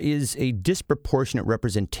there is a disproportionate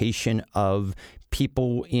representation of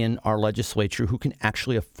people in our legislature who can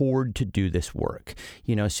actually afford to do this work.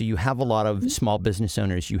 So you have a lot of small business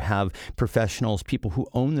owners, you have professionals, people who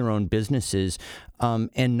own their own businesses,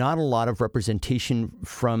 and not a lot of representation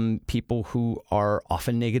from people who are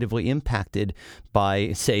often negatively impacted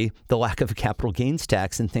by, say, the lack of a capital gains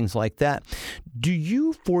tax and things like that. Do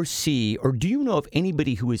you foresee, or do you know of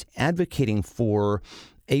anybody who is advocating for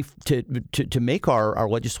to make our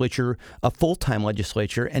legislature a full-time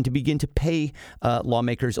legislature and to begin to pay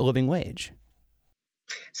lawmakers a living wage?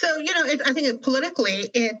 So, I think politically,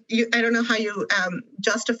 I don't know how you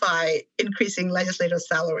justify increasing legislators'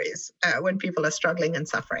 salaries when people are struggling and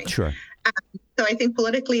suffering. Sure. So I think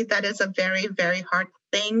politically that is a very, very hard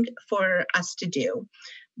thing for us to do.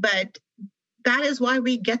 But that is why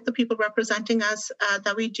we get the people representing us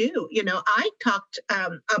that we do. I talked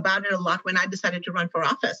about it a lot when I decided to run for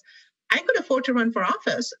office. I could afford to run for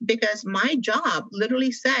office because my job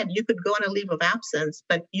literally said you could go on a leave of absence,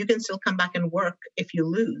 but you can still come back and work if you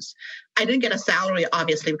lose. I didn't get a salary,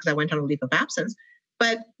 obviously, because I went on a leave of absence,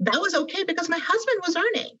 but that was okay because my husband was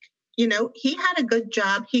earning. He had a good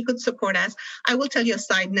job. He could support us. I will tell you a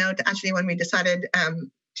side note. Actually, when I decided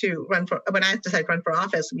to run for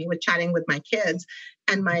office, we were chatting with my kids,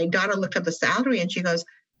 and my daughter looked up the salary and she goes,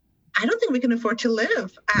 "I don't think we can afford to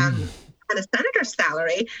live on a senator's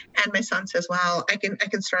salary." And my son says, "Well, I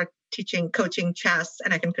can start coaching chess,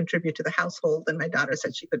 and I can contribute to the household." And my daughter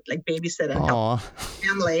said she could babysit and help the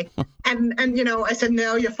family. And I said,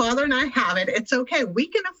 "No, your father and I have it. It's okay. We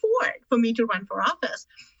can afford for me to run for office."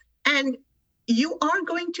 And you are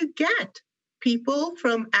going to get people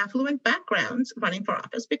from affluent backgrounds running for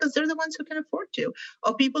office because they're the ones who can afford to,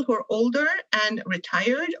 or people who are older and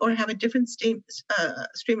retired or have a different stream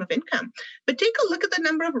of income. But take a look at the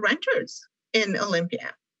number of renters in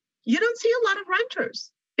Olympia. You don't see a lot of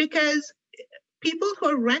renters because people who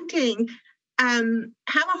are renting have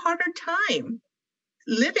a harder time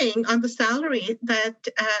living on the salary that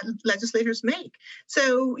legislators make.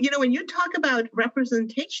 So, when you talk about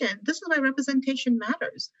representation, this is why representation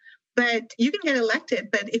matters. But you can get elected,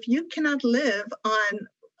 but if you cannot live on,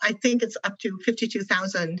 I think it's up to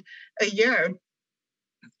 $52,000 a year,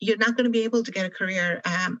 you're not going to be able to get a career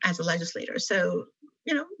as a legislator. So,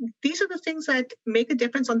 these are the things that make a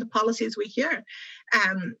difference on the policies we hear.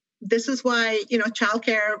 This is why,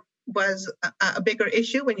 childcare was a bigger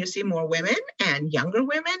issue when you see more women and younger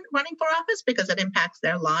women running for office because it impacts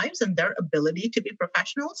their lives and their ability to be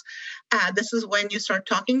professionals. This is when you start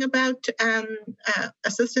talking about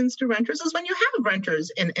assistance to renters, is when you have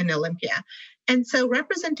renters in Olympia. And so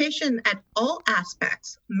representation at all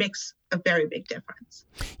aspects makes a very big difference.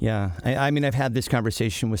 Yeah. I mean, I've had this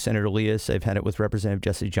conversation with Senator Elias. I've had it with Representative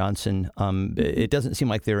Jesse Johnson. It doesn't seem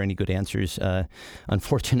like there are any good answers,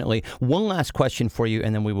 unfortunately. One last question for you,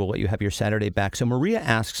 and then we will let you have your Saturday back. So Maria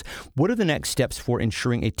asks, what are the next steps for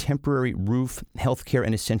ensuring a temporary roof, healthcare,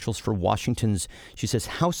 and essentials for Washington's, she says,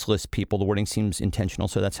 houseless people? The wording seems intentional,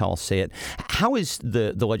 so that's how I'll say it. How is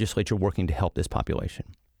the legislature working to help this population?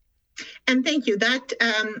 And thank you.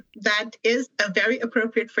 That is a very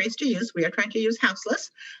appropriate phrase to use. We are trying to use houseless.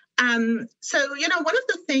 So, one of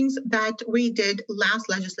the things that we did last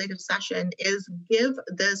legislative session is give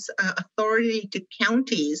this authority to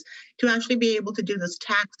counties to actually be able to do this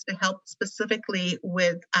tax to help specifically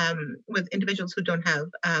with individuals who don't have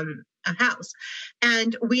a house.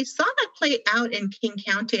 And we saw that play out in King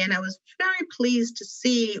County, and I was very pleased to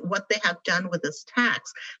see what they have done with this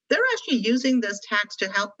tax. They're actually using this tax to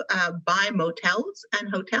help buy motels and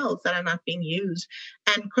hotels that are not being used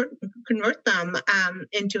and convert them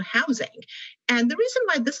into housing. And the reason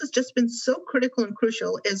why this has just been so critical and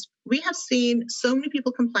crucial is we have seen so many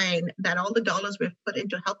people complain that all the dollars we've put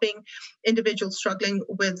into helping individuals struggling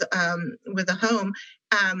with a home,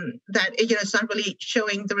 that it's not really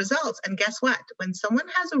showing the results. And guess what? When someone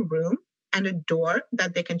has a room and a door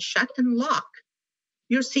that they can shut and lock,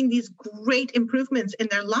 you're seeing these great improvements in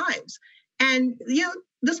their lives. And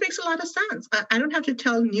this makes a lot of sense. I don't have to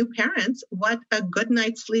tell new parents what a good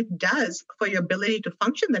night's sleep does for your ability to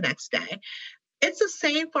function the next day. It's the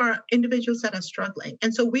same for individuals that are struggling.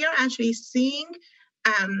 And so we are actually seeing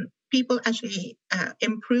people actually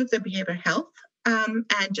improve their behavioral health and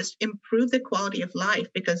just improve the quality of life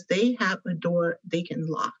because they have a door they can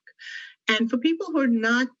lock. And for people who are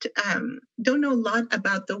not, don't know a lot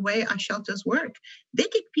about the way our shelters work, they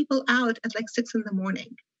kick people out at like 6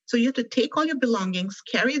 a.m. So you have to take all your belongings,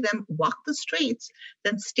 carry them, walk the streets,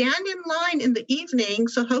 then stand in line in the evening.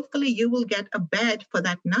 So hopefully you will get a bed for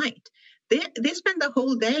that night. They spend the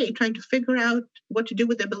whole day trying to figure out what to do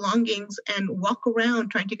with their belongings and walk around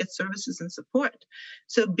trying to get services and support.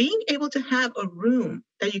 So being able to have a room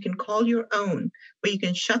that you can call your own, where you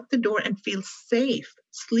can shut the door and feel safe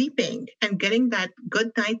sleeping and getting that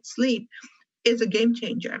good night's sleep is a game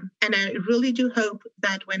changer. And I really do hope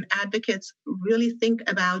that when advocates really think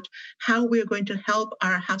about how we're going to help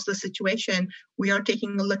our houseless situation, we are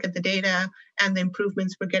taking a look at the data and the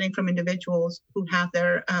improvements we're getting from individuals who have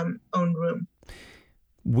their own room.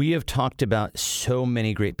 We have talked about so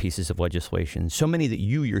many great pieces of legislation, so many that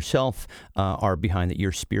you yourself are behind, that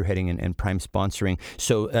you're spearheading and prime sponsoring.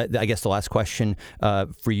 So I guess the last question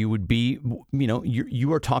for you would be,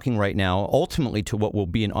 you are talking right now ultimately to what will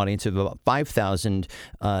be an audience of about 5,000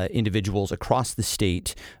 individuals across the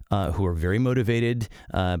state who are very motivated,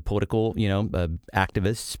 political,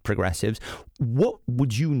 activists, progressives. What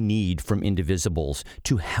would you need from Indivisibles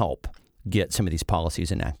to help get some of these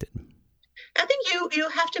policies enacted? I think you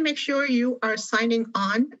have to make sure you are signing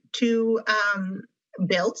on to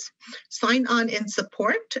bills, sign on in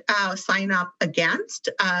support, sign up against,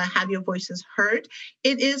 have your voices heard.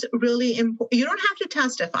 It is really important. You don't have to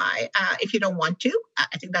testify if you don't want to.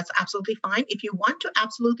 I think that's absolutely fine. If you want to,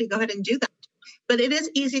 absolutely go ahead and do that. But it is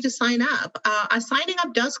easy to sign up. Our signing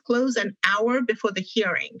up does close an hour before the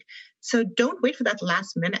hearing. So don't wait for that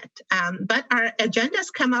last minute. But our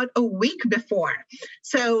agendas come out a week before.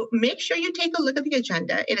 So make sure you take a look at the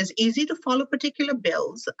agenda. It is easy to follow particular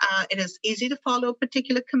bills. It is easy to follow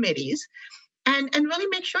particular committees. And really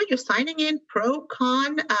make sure you're signing in pro,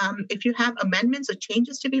 con. If you have amendments or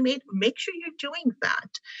changes to be made, make sure you're doing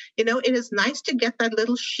that. It is nice to get that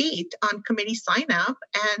little sheet on committee sign up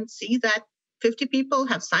and see that 50 people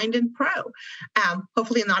have signed in pro.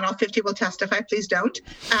 Hopefully not all 50 will testify. Please don't.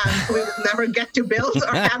 We will never get to bills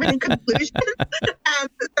or have any conclusions.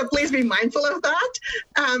 So please be mindful of that.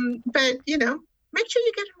 But, make sure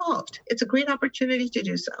you get involved. It's a great opportunity to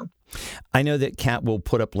do so. I know that Kat will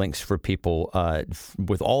put up links for people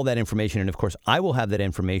with all that information. And of course, I will have that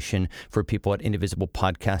information for people at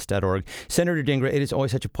indivisiblepodcast.org. Senator Dhingra, it is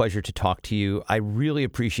always such a pleasure to talk to you. I really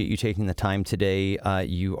appreciate you taking the time today.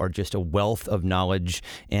 You are just a wealth of knowledge,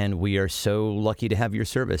 and we are so lucky to have your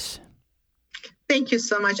service. Thank you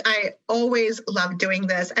so much. I always love doing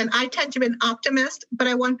this. And I tend to be an optimist, but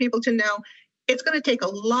I want people to know it's going to take a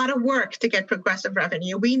lot of work to get progressive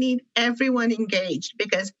revenue. We need everyone engaged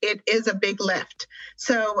because it is a big lift.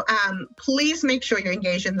 So please make sure you're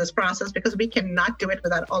engaged in this process because we cannot do it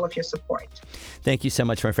without all of your support. Thank you so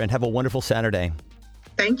much, my friend. Have a wonderful Saturday.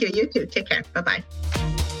 Thank you. You too. Take care. Bye-bye.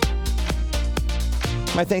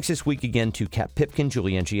 My thanks this week again to Kat Pipkin,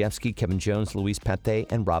 Julie Andrzejewski, Kevin Jones, Louise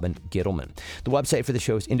Pate, and Robin Gittleman. The website for the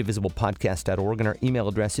show is indivisiblepodcast.org, and our email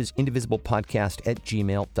address is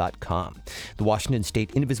indivisiblepodcast@gmail.com. The Washington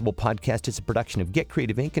State Indivisible Podcast is a production of Get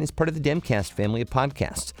Creative Inc. and is part of the Demcast family of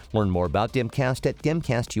podcasts. Learn more about Demcast at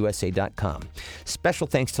demcastusa.com. Special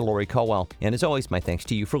thanks to Lori Caldwell, and as always, my thanks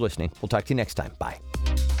to you for listening. We'll talk to you next time. Bye.